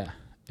 months. Yeah.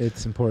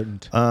 It's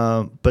important.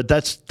 But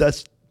that's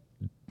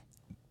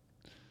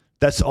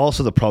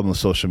also the problem with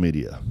social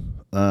media.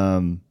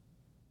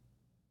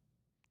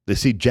 They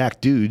see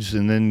jack dudes,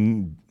 and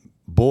then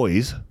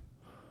boys,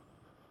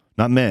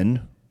 not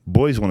men,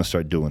 boys want to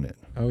start doing it.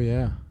 Oh,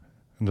 yeah.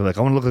 And they're like,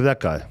 I want to look like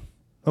that guy.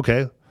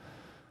 Okay.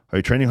 Are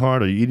you training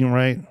hard? Are you eating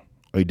right?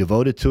 Are you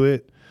devoted to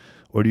it?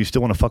 Or do you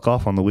still want to fuck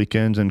off on the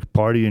weekends and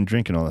party and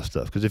drink and all that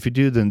stuff? Because if you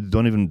do, then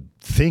don't even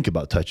think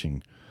about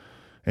touching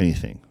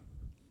anything.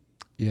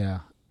 Yeah.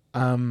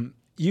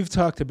 You've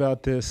talked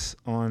about this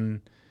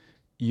on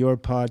your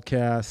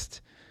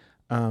podcast.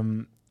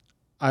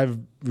 I've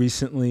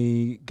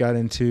recently got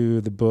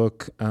into the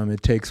book,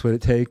 It Takes What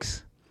It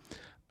Takes.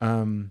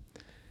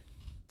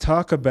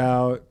 Talk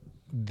about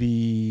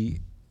the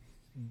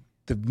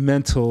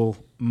mental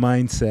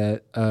mindset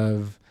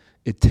of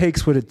it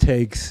takes what it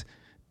takes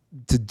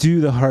to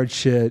do the hard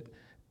shit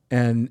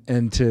and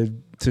to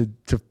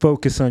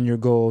focus on your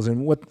goals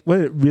and what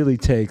it really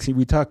takes.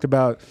 We talked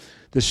about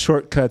the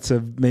shortcuts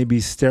of maybe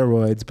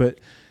steroids, but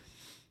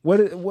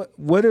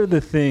what are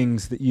the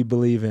things that you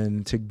believe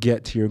in to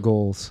get to your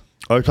goals?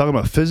 Are you talking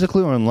about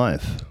physically or in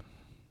life?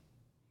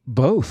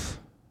 Both.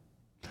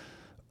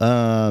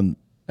 I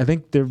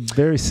think they're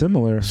very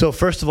similar. So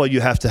first of all,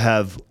 you have to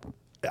have,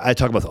 I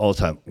talk about this all the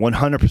time,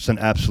 100%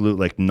 absolute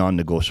like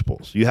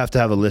non-negotiables. You have to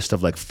have a list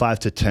of like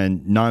 5 to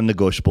 10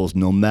 non-negotiables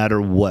no matter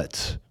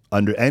what.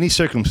 Under any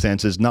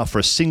circumstances, not for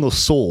a single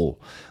soul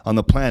on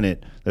the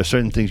planet, there are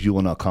certain things you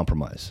will not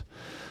compromise.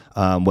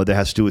 Whether it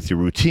has to do with your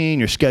routine,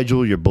 your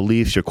schedule, your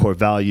beliefs, your core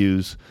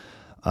values,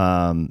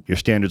 your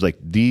standards, like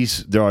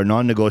these, there are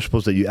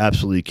non-negotiables that you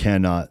absolutely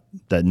cannot,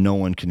 that no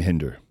one can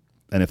hinder.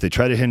 And if they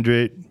try to hinder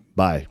it,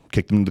 Bye.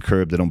 Kick them to the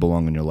curb. They don't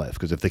belong in your life.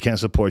 Because if they can't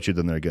support you,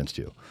 then they're against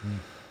you.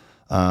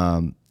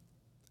 And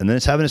then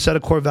it's having a set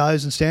of core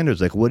values and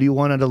standards. Like, what do you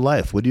want out of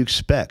life? What do you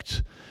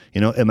expect?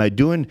 Am I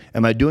doing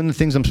the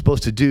things I'm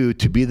supposed to do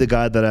to be the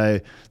guy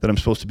that I'm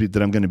supposed to be,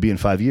 that I'm going to be in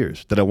 5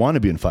 years, that I want to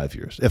be in 5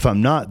 years? If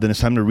I'm not, then it's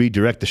time to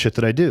redirect the shit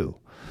that I do.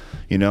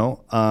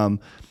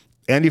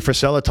 Andy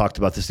Frisella talked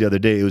about this the other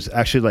day. It was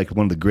actually like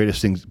one of the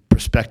greatest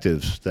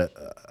perspectives that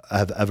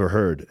I've ever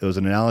heard. It was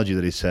an analogy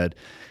that he said.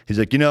 He's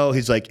like,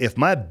 if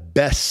my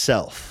best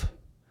self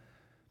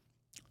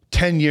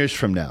 10 years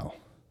from now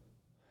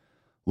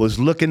was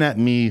looking at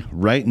me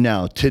right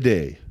now,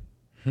 today,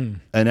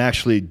 and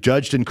actually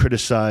judged and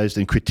criticized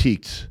and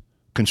critiqued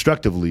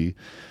constructively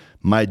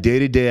my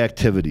day-to-day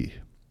activity,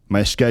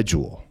 my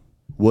schedule,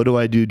 what do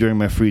I do during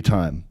my free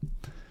time?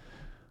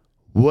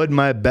 Would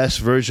my best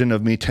version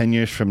of me 10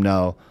 years from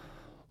now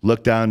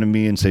look down to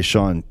me and say,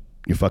 Sean,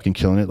 you're fucking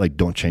killing it, like,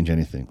 don't change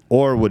anything?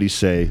 Or would he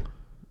say,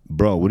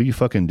 bro, what are you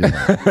fucking doing?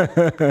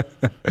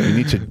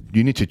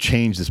 you need to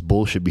change this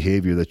bullshit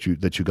behavior that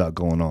you got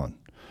going on.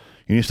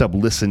 You need to stop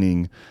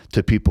listening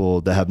to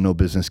people that have no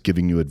business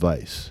giving you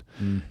advice.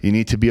 You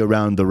need to be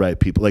around the right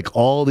people. Like,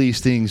 all these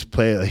things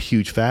play a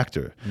huge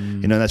factor.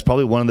 That's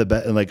probably one of the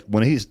best. Like,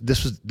 when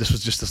this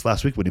was just this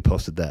last week when he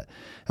posted that,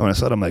 and when I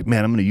saw it, I'm like,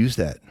 man, I'm going to use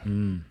that.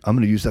 I'm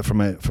going to use that for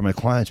my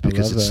clients,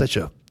 because it's such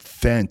a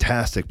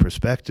fantastic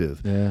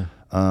perspective. Yeah.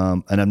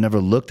 And I've never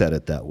looked at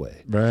it that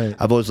way. Right.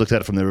 I've always looked at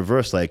it from the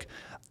reverse. Like,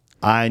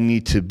 I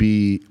need to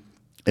be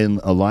in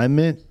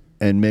alignment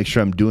and make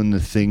sure I'm doing the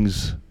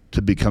things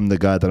to become the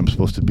guy that I'm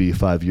supposed to be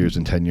 5 years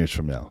and 10 years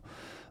from now,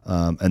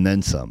 and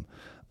then some.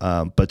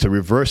 But to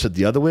reverse it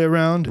the other way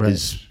around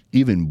is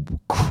even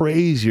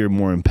crazier,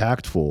 more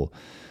impactful.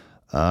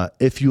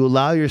 If you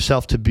allow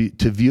yourself to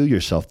view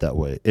yourself that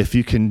way, if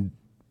you can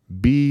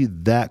be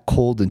that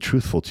cold and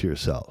truthful to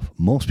yourself,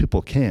 most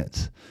people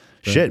can't.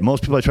 Right. Shit,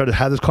 most people I try to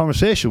have this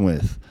conversation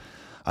with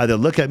either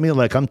look at me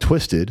like I'm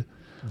twisted,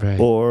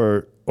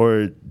 or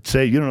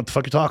say, you don't know what the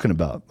fuck you're talking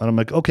about. And I'm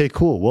like, okay,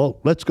 cool. Well,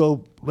 let's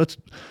go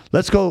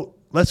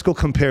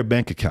compare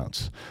bank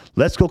accounts.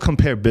 Let's go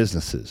compare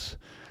businesses.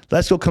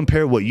 Let's go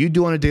compare what you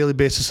do on a daily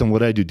basis and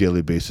what I do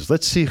daily basis.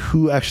 Let's see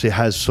who actually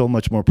has so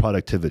much more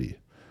productivity.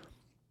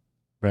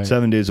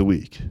 7 days a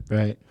week.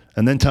 Right.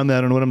 And then tell me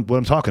I don't know what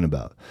I'm talking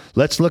about.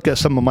 Let's look at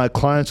some of my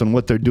clients on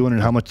what they're doing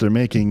and how much they're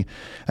making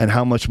and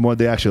how much more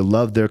they actually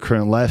love their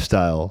current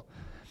lifestyle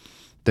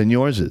than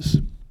yours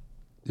is.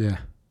 Yeah.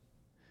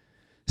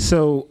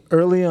 So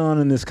early on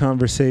in this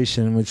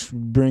conversation, which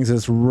brings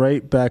us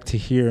right back to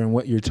here, and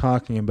what you're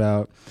talking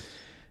about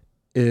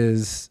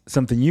is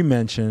something you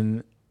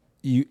mentioned.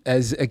 You,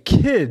 as a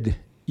kid,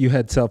 you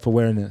had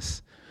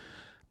self-awareness.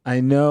 I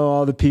know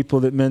all the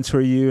people that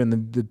mentor you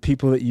and the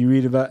people that you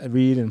read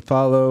and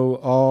follow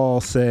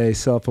all say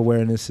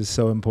self-awareness is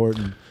so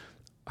important.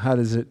 How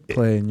does it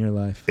play in your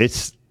life?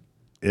 It's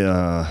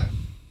because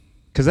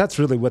that's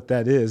really what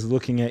that is,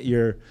 looking at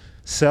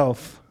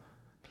yourself.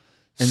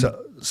 And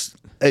so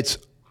it's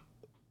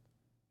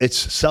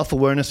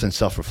self-awareness and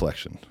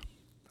self-reflection.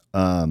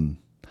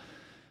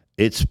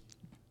 It's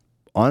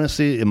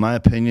honestly, in my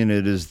opinion,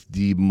 it is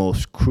the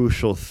most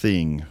crucial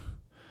thing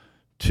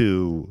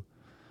to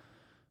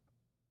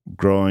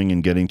growing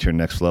and getting to your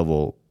next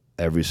level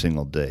every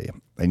single day.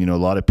 And a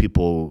lot of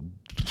people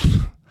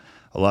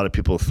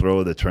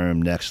throw the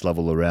term next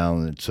level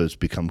around, and so it's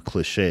become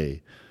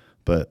cliche,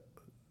 but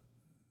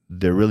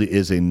there really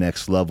is a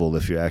next level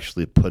if you're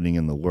actually putting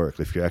in the work,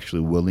 if you're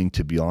actually willing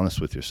to be honest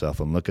with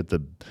yourself and look at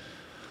the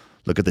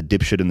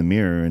dipshit in the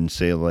mirror and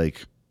say,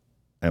 like,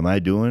 am I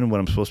doing what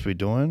I'm supposed to be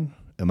doing?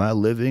 Am I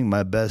living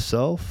my best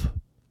self?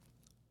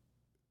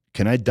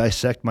 Can I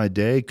dissect my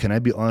day? Can I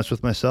be honest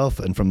with myself?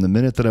 And from the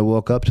minute that I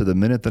woke up to the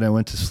minute that I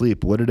went to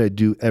sleep, what did I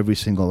do every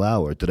single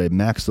hour? Did I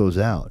max those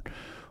out?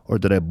 Or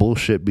did I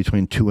bullshit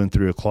between 2 and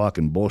 3 o'clock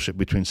and bullshit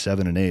between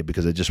 7 and 8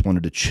 because I just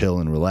wanted to chill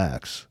and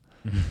relax?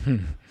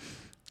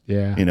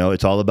 Yeah.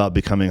 It's all about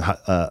becoming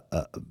a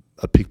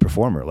peak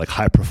performer. Like,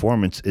 high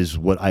performance is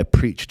what I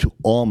preach to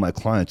all my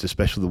clients,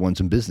 especially the ones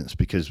in business,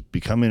 because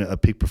becoming a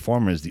peak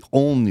performer is the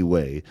only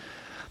way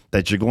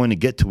that you're going to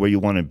get to where you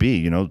want to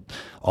be.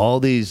 All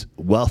these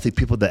wealthy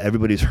people that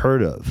everybody's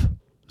heard of,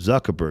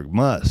 Zuckerberg,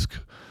 Musk,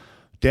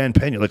 Dan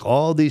Pena, like,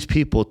 all these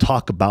people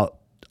talk about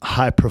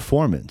high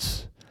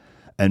performance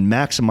and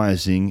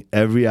maximizing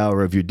every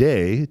hour of your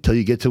day till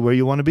you get to where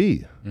you want to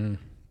be. And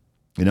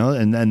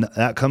then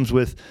that comes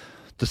with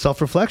the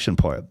self-reflection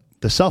part.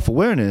 The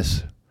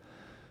self-awareness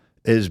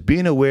is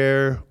being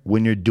aware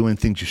when you're doing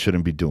things you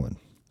shouldn't be doing.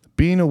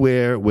 Being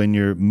aware when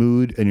your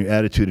mood and your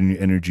attitude and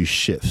your energy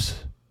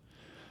shifts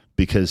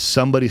because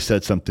somebody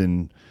said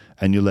something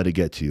and you let it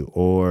get to you,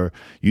 or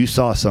you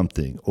saw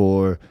something,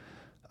 or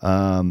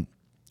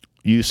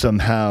you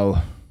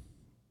somehow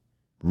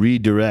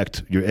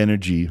redirect your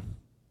energy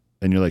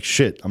and you're like,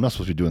 shit, I'm not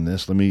supposed to be doing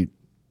this. Let me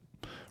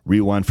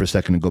rewind for a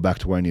second and go back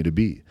to where I need to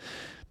be.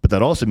 But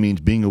that also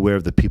means being aware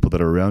of the people that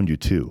are around you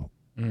too.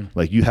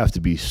 Like, you have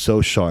to be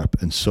so sharp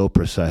and so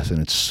precise, and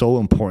it's so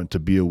important to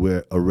be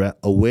aware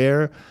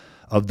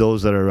of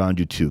those that are around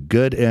you too,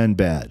 good and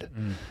bad,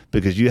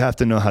 because you have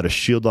to know how to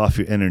shield off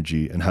your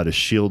energy and how to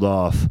shield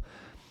off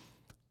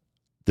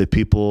the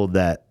people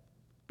that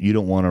you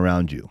don't want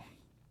around you,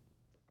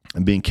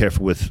 and being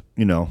careful with,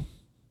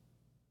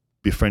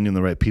 befriending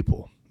the right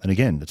people. And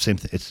again, the same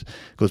thing. It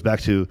goes back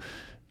to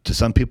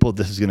some people,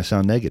 this is going to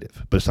sound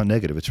negative, but it's not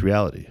negative. It's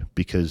reality,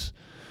 because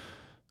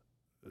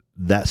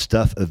that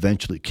stuff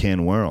eventually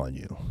can wear on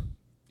you.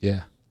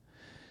 Yeah.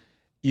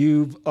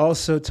 You've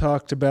also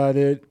talked about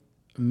it.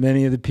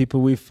 Many of the people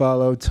we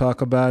follow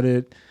talk about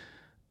it.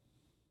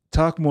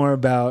 Talk more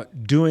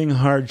about doing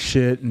hard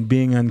shit and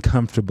being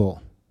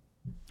uncomfortable.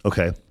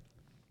 Okay.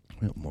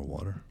 More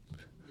water.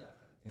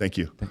 Thank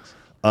you. Thanks.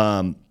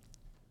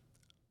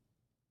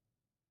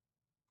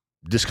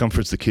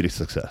 Discomfort's the key to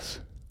success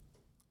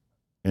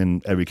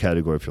in every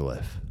category of your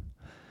life.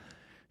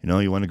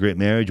 You want a great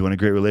marriage, you want a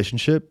great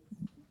relationship,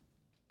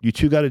 you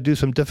two got to do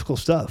some difficult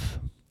stuff.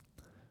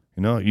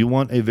 You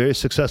want a very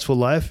successful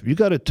life, you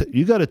got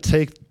to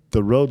take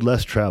the road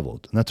less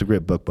traveled. And that's a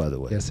great book, by the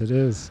way. Yes, it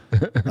is.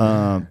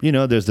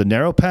 There's the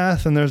narrow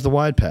path and there's the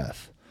wide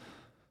path.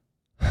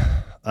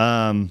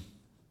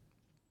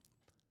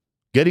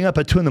 Getting up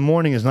at 2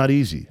 a.m. is not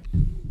easy.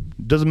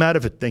 It doesn't matter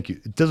if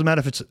it doesn't matter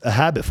if it's a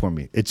habit for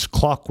me. It's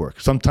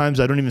clockwork. Sometimes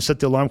I don't even set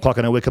the alarm clock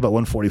and I wake up at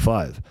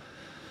 1:45.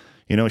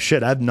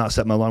 I've not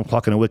set my alarm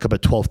clock and I wake up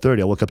at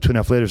 12:30. I wake up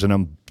 2.5 later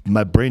and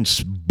my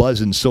brain's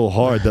buzzing so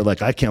hard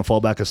that I can't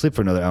fall back asleep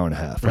for another hour and a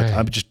half. Right.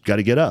 I've just got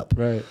to get up.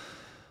 Right.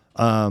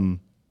 But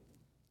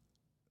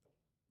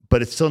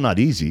it's still not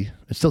easy.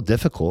 It's still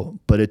difficult,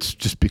 but it's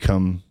just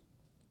become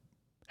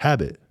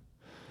habit.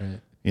 Right.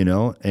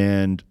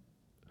 And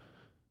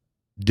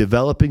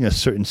developing a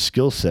certain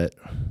skill set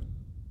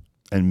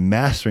and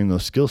mastering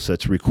those skill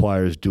sets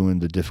requires doing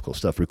the difficult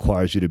stuff,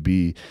 requires you to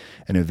be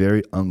in a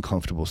very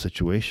uncomfortable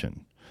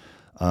situation.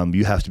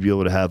 You have to be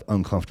able to have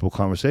uncomfortable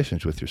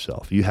conversations with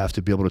yourself. You have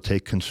to be able to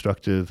take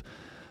constructive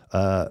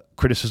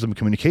criticism and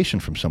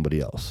communication from somebody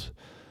else.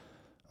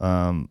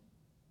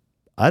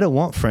 I don't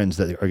want friends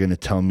that are going to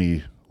tell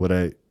me what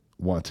I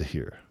want to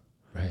hear.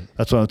 Right.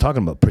 That's what I'm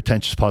talking about,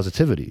 pretentious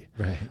positivity.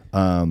 Right.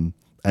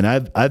 And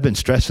I've been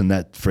stressing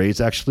that phrase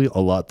actually a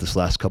lot this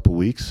last couple of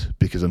weeks,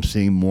 because I'm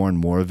seeing more and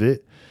more of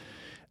it,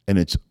 and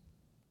it's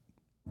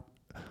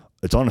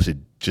honestly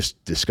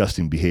just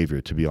disgusting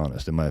behavior, to be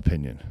honest, in my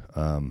opinion.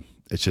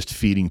 It's just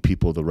feeding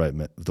people the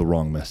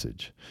wrong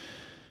message,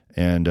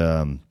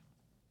 and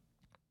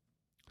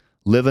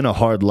living a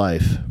hard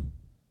life.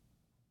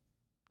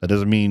 That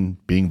doesn't mean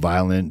being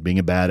violent, being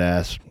a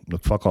badass.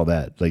 Look, fuck all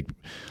that.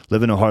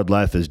 Living a hard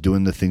life is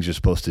doing the things you're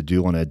supposed to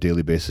do on a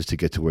daily basis to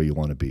get to where you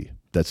want to be.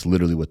 That's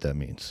literally what that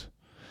means.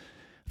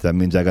 If that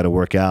means I got to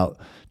work out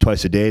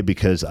twice a day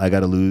because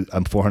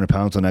I'm 400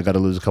 pounds and I got to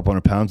lose a couple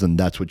hundred pounds, then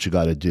that's what you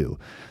got to do.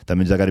 That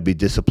means I got to be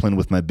disciplined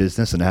with my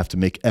business and I have to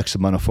make X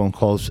amount of phone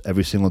calls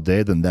every single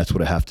day, then that's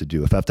what I have to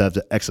do. If I have to have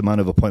the X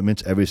amount of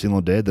appointments every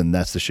single day, then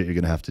that's the shit you're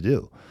going to have to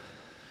do.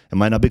 It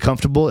might not be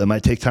comfortable. It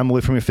might take time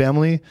away from your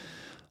family.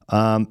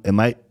 It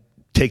might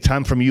take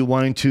time from you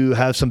wanting to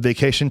have some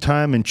vacation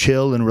time and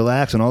chill and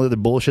relax and all the other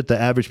bullshit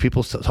that average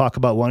people talk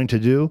about wanting to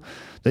do.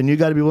 Then you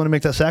got to be willing to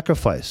make that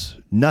sacrifice.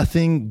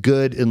 Nothing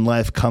good in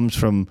life comes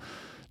from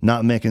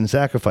not making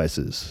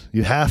sacrifices.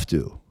 You have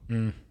to.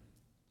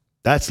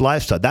 That's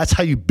lifestyle. That's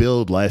how you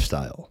build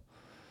lifestyle.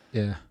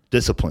 Yeah.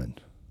 Discipline.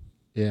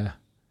 Yeah.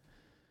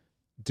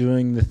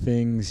 Doing the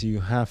things you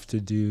have to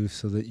do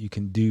so that you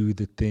can do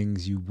the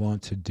things you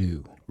want to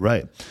do.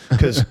 Right.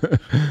 Because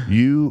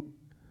you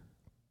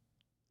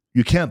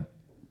can't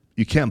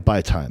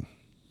buy time,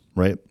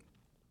 right?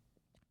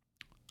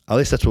 At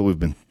least that's what we've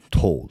been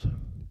told.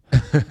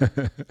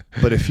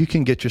 But if you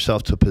can get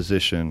yourself to a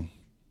position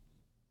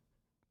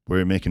where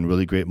you're making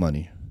really great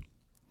money,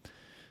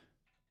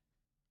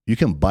 you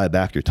can buy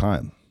back your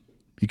time.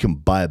 You can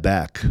buy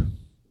back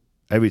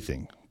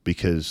everything,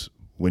 because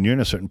when you're in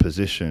a certain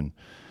position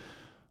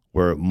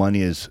where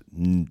money is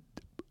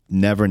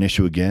never an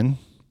issue again,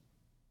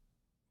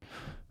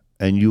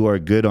 and you are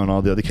good on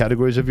all the other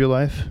categories of your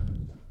life,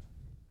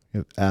 you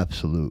have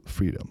absolute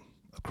freedom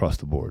across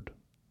the board.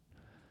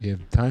 You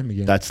have time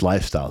again. That's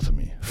lifestyle to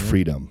me. Yeah.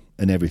 Freedom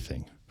and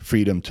everything.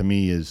 Freedom to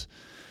me is,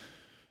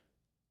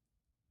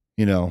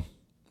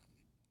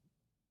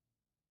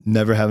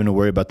 never having to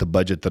worry about the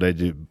budget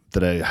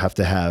that I have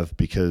to have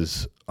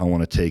because I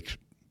want to take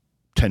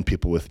 10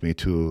 people with me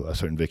to a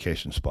certain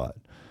vacation spot.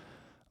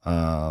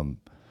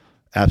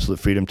 Absolute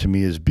freedom to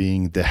me is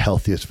being the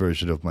healthiest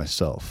version of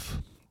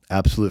myself.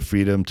 Absolute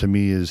freedom to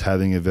me is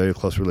having a very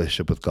close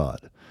relationship with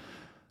God.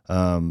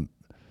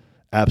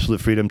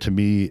 Absolute freedom to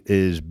me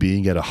is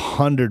being at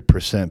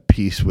 100%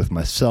 peace with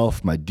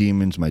myself, my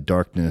demons, my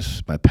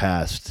darkness, my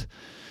past,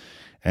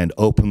 and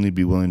openly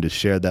be willing to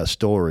share that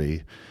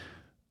story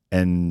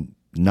and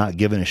not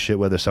giving a shit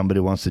whether somebody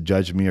wants to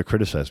judge me or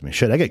criticize me.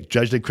 Shit, I get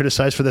judged and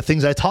criticized for the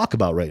things I talk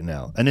about right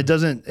now. And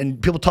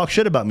and people talk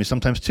shit about me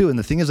sometimes too. And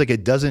the thing is,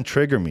 it doesn't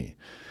trigger me.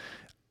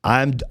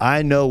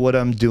 I know what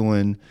I'm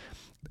doing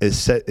is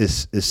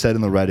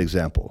setting the right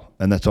example.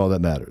 And that's all that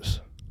matters.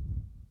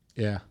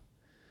 Yeah.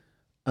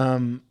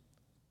 I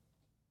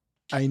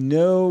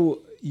know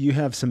you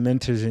have some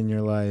mentors in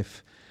your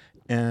life,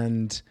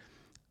 and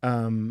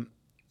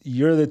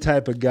you're the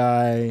type of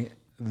guy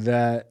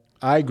that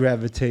I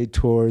gravitate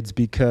towards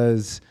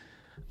because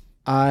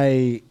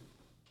being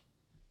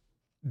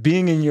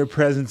in your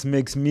presence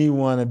makes me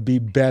want to be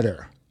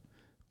better,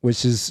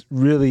 which is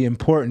really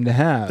important to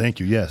have. Thank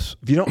you. Yes.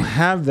 If you don't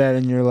have that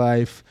in your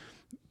life,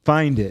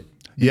 find it,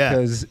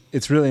 because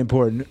it's really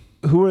important.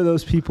 Who are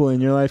those people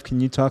in your life? Can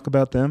you talk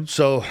about them?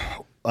 So,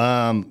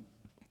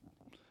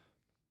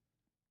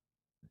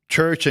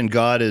 church and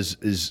God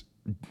is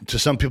to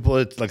some people,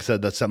 it's, like I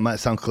said, that might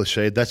sound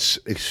cliche. That's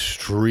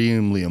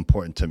extremely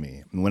important to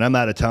me. When I'm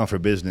out of town for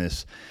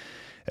business,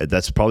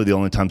 that's probably the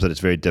only times that it's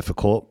very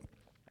difficult.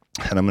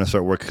 And I'm going to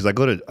start working because I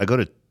go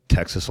to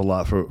Texas a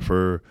lot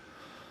for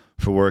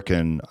work,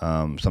 and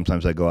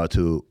sometimes I go out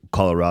to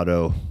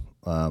Colorado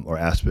or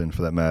Aspen,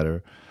 for that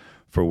matter,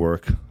 for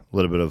work. A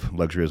little bit of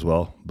luxury as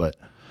well, but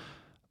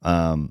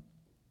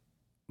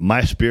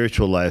my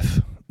spiritual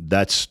life,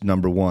 that's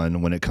number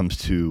one when it comes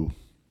to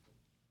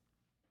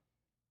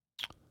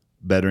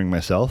bettering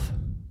myself.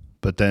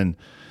 But then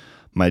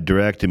my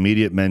direct,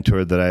 immediate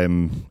mentor that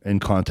I'm in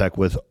contact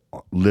with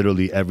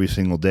literally every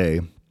single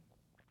day,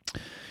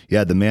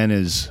 yeah, the man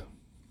is,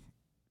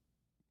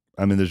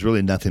 I mean, there's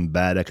really nothing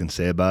bad I can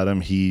say about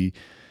him. He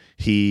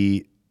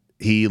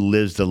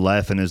lives the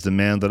life and is the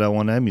man that I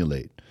want to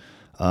emulate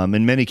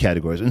in many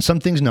categories, and some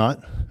things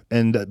not.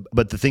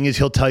 But the thing is,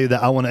 he'll tell you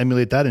that I want to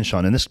emulate that in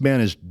Sean, and this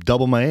man is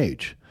double my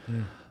age.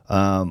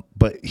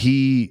 But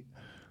he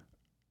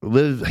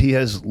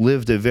has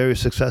lived a very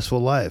successful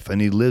life,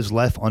 and he lives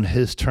life on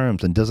his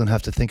terms and doesn't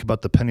have to think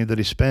about the penny that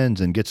he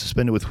spends, and gets to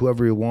spend it with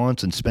whoever he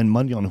wants and spend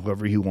money on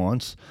whoever he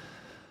wants.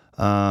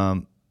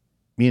 And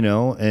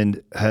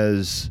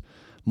has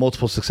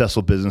multiple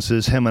successful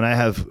businesses. Him and I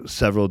have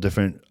several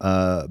different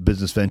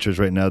business ventures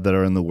right now that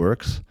are in the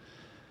works.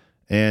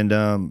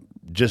 And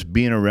just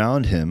being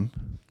around him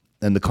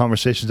and the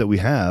conversations that we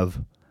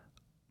have,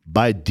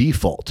 by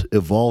default,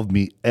 evolved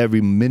me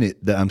every minute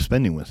that I'm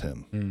spending with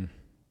him.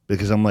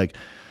 Because I'm like,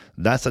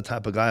 that's the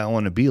type of guy I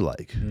want to be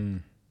like.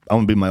 I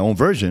want to be my own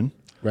version.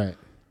 Right.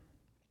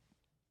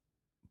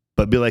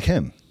 But be like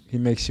him. He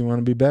makes you want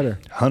to be better.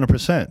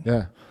 100%.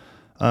 Yeah.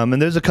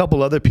 And there's a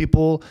couple other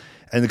people,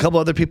 and a couple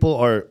other people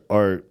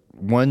are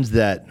ones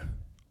that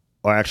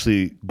are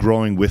actually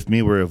growing with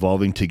me. We're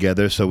evolving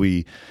together. So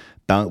we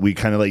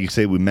kind of, like you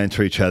say, we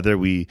mentor each other.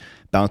 We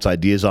bounce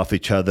ideas off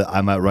each other.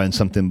 I might run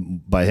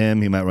something by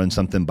him. He might run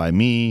something by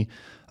me.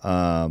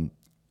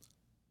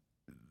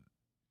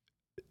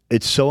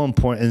 It's so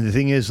important. And the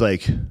thing is,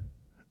 like,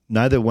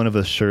 neither one of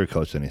us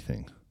sugarcoats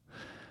anything.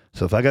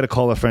 So if I got to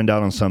call a friend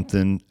out on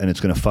something and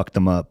it's going to fuck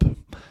them up,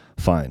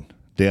 fine.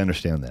 They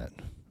understand that.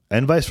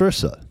 And vice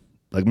versa.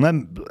 Like, my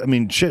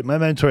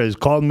mentor has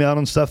called me out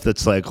on stuff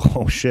that's like,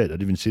 oh shit, I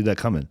didn't even see that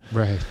coming.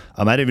 Right.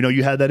 I didn't even know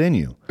you had that in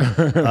you.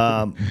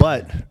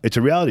 But it's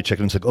a reality check,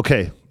 and it's like,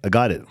 okay, I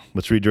got it.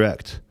 Let's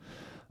redirect.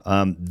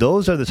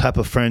 Those are the type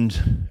of friends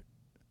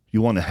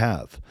you want to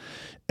have.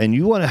 And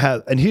you want to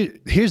have, and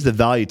here's the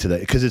value to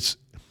that, because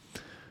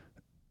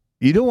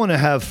you don't want to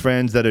have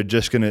friends that are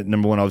just going to,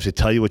 number one, obviously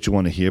tell you what you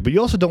want to hear, but you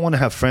also don't want to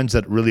have friends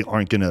that really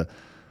aren't going to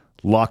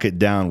lock it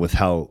down with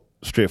how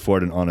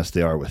straightforward and honest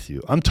they are with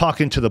you. I'm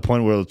talking to the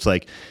point where it's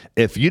like,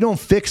 if you don't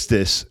fix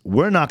this,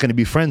 we're not going to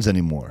be friends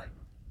anymore.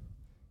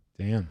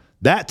 Damn.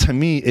 That to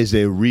me is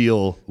a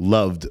real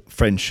loved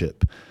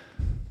friendship.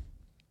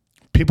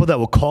 People that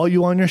will call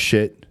you on your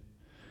shit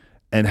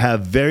and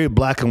have very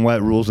black and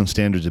white rules and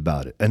standards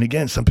about it. And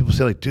again, some people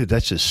say, like, dude,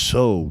 that's just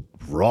so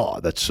raw.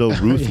 That's so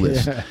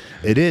ruthless. Yeah.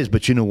 It is,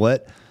 but you know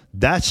what?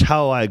 That's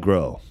how I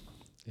grow.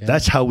 Yeah.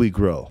 That's how we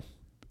grow,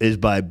 is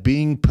by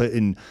being put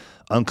in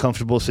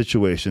uncomfortable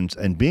situations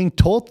and being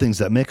told things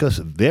that make us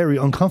very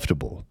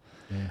uncomfortable.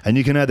 Yeah. And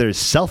you can either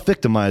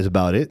self-victimize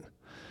about it,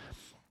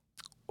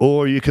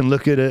 or you can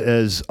look at it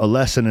as a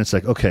lesson. And it's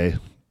like, okay,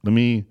 let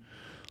me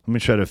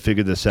try to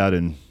figure this out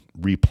and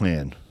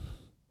replan,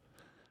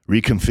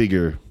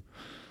 reconfigure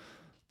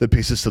the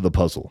pieces to the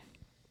puzzle.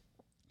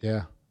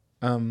 Yeah.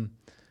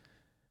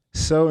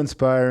 So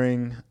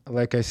inspiring.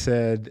 Like I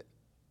said,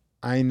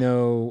 I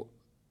know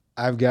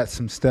I've got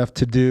some stuff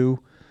to do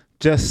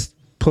just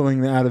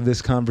pulling out of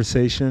this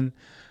conversation.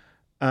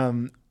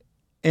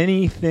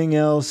 Anything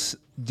else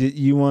that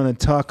you want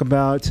to talk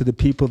about to the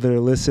people that are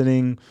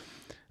listening?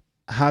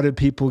 How do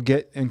people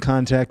get in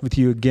contact with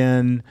you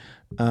again?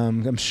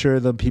 I'm sure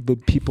the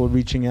people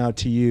reaching out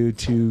to you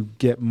to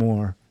get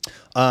more.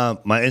 My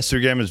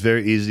Instagram is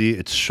very easy.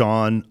 It's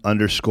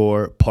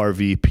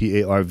Sean_Parvi,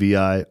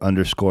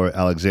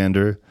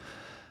 PARVI_Alexander.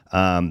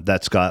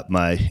 That's got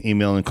my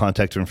email and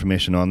contact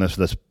information on there.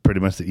 So that's pretty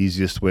much the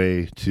easiest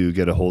way to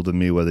get a hold of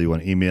me, whether you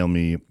want to email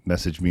me,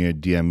 message me, or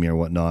DM me or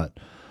whatnot.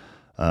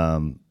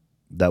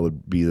 That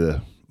would be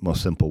the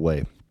most simple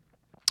way.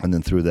 And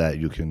then through that,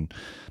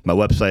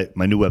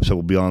 my new website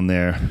will be on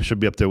there. Should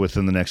be up there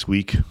within the next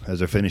week as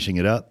they're finishing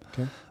it up.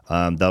 Okay.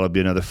 That'll be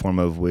another form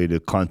of way to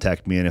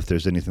contact me. And if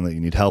there's anything that you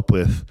need help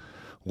with,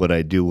 what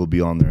I do will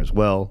be on there as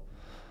well.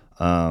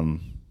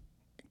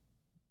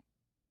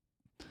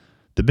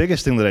 The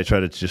biggest thing that I try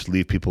to just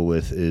leave people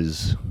with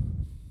is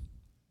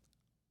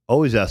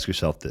always ask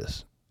yourself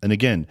this. And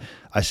again,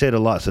 I say it a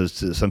lot, so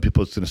to some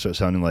people it's going to start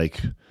sounding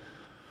like,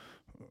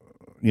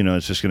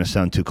 it's just going to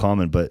sound too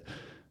common, but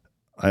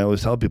I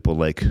always tell people,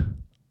 like,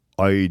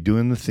 are you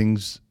doing the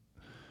things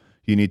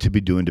you need to be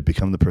doing to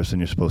become the person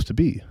you're supposed to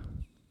be?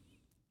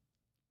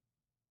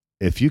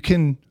 If you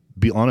can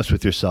be honest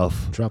with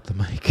yourself. Drop the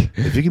mic.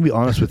 If you can be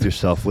honest with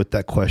yourself with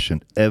that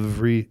question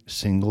every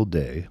single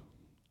day,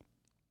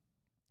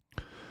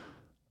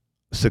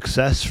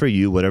 success for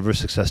you, whatever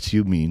success to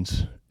you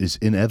means, is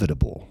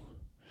inevitable.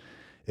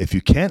 If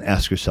you can't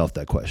ask yourself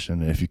that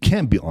question, and if you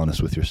can't be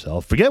honest with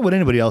yourself, forget what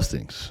anybody else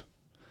thinks.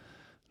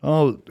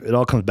 It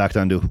all comes back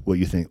down to what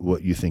you think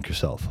of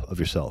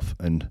yourself,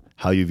 and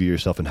how you view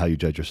yourself and how you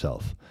judge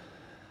yourself.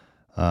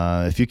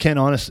 If you can't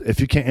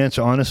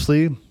answer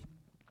honestly,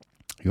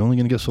 you're only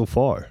going to get so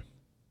far.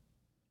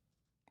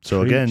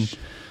 So again,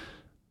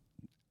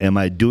 am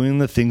I doing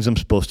the things I'm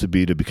supposed to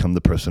be to become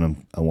the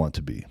person I want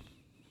to be?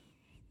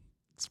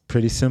 It's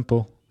pretty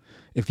simple.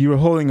 If you were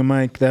holding a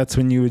mic, that's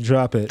when you would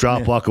drop it.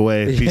 Walk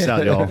away. Peace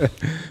out, y'all.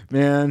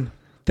 Man,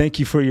 thank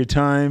you for your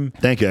time.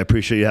 Thank you. I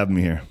appreciate you having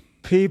me here.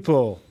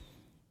 People,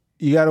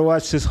 you got to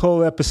watch this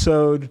whole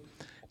episode.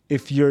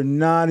 If you're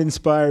not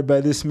inspired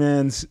by this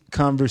man's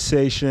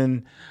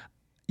conversation,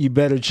 you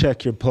better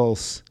check your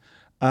pulse.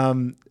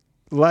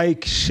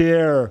 Like,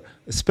 share,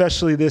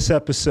 especially this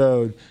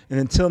episode. And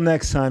until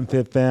next time,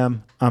 Fit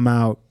Fam, I'm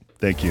out.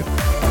 Thank you.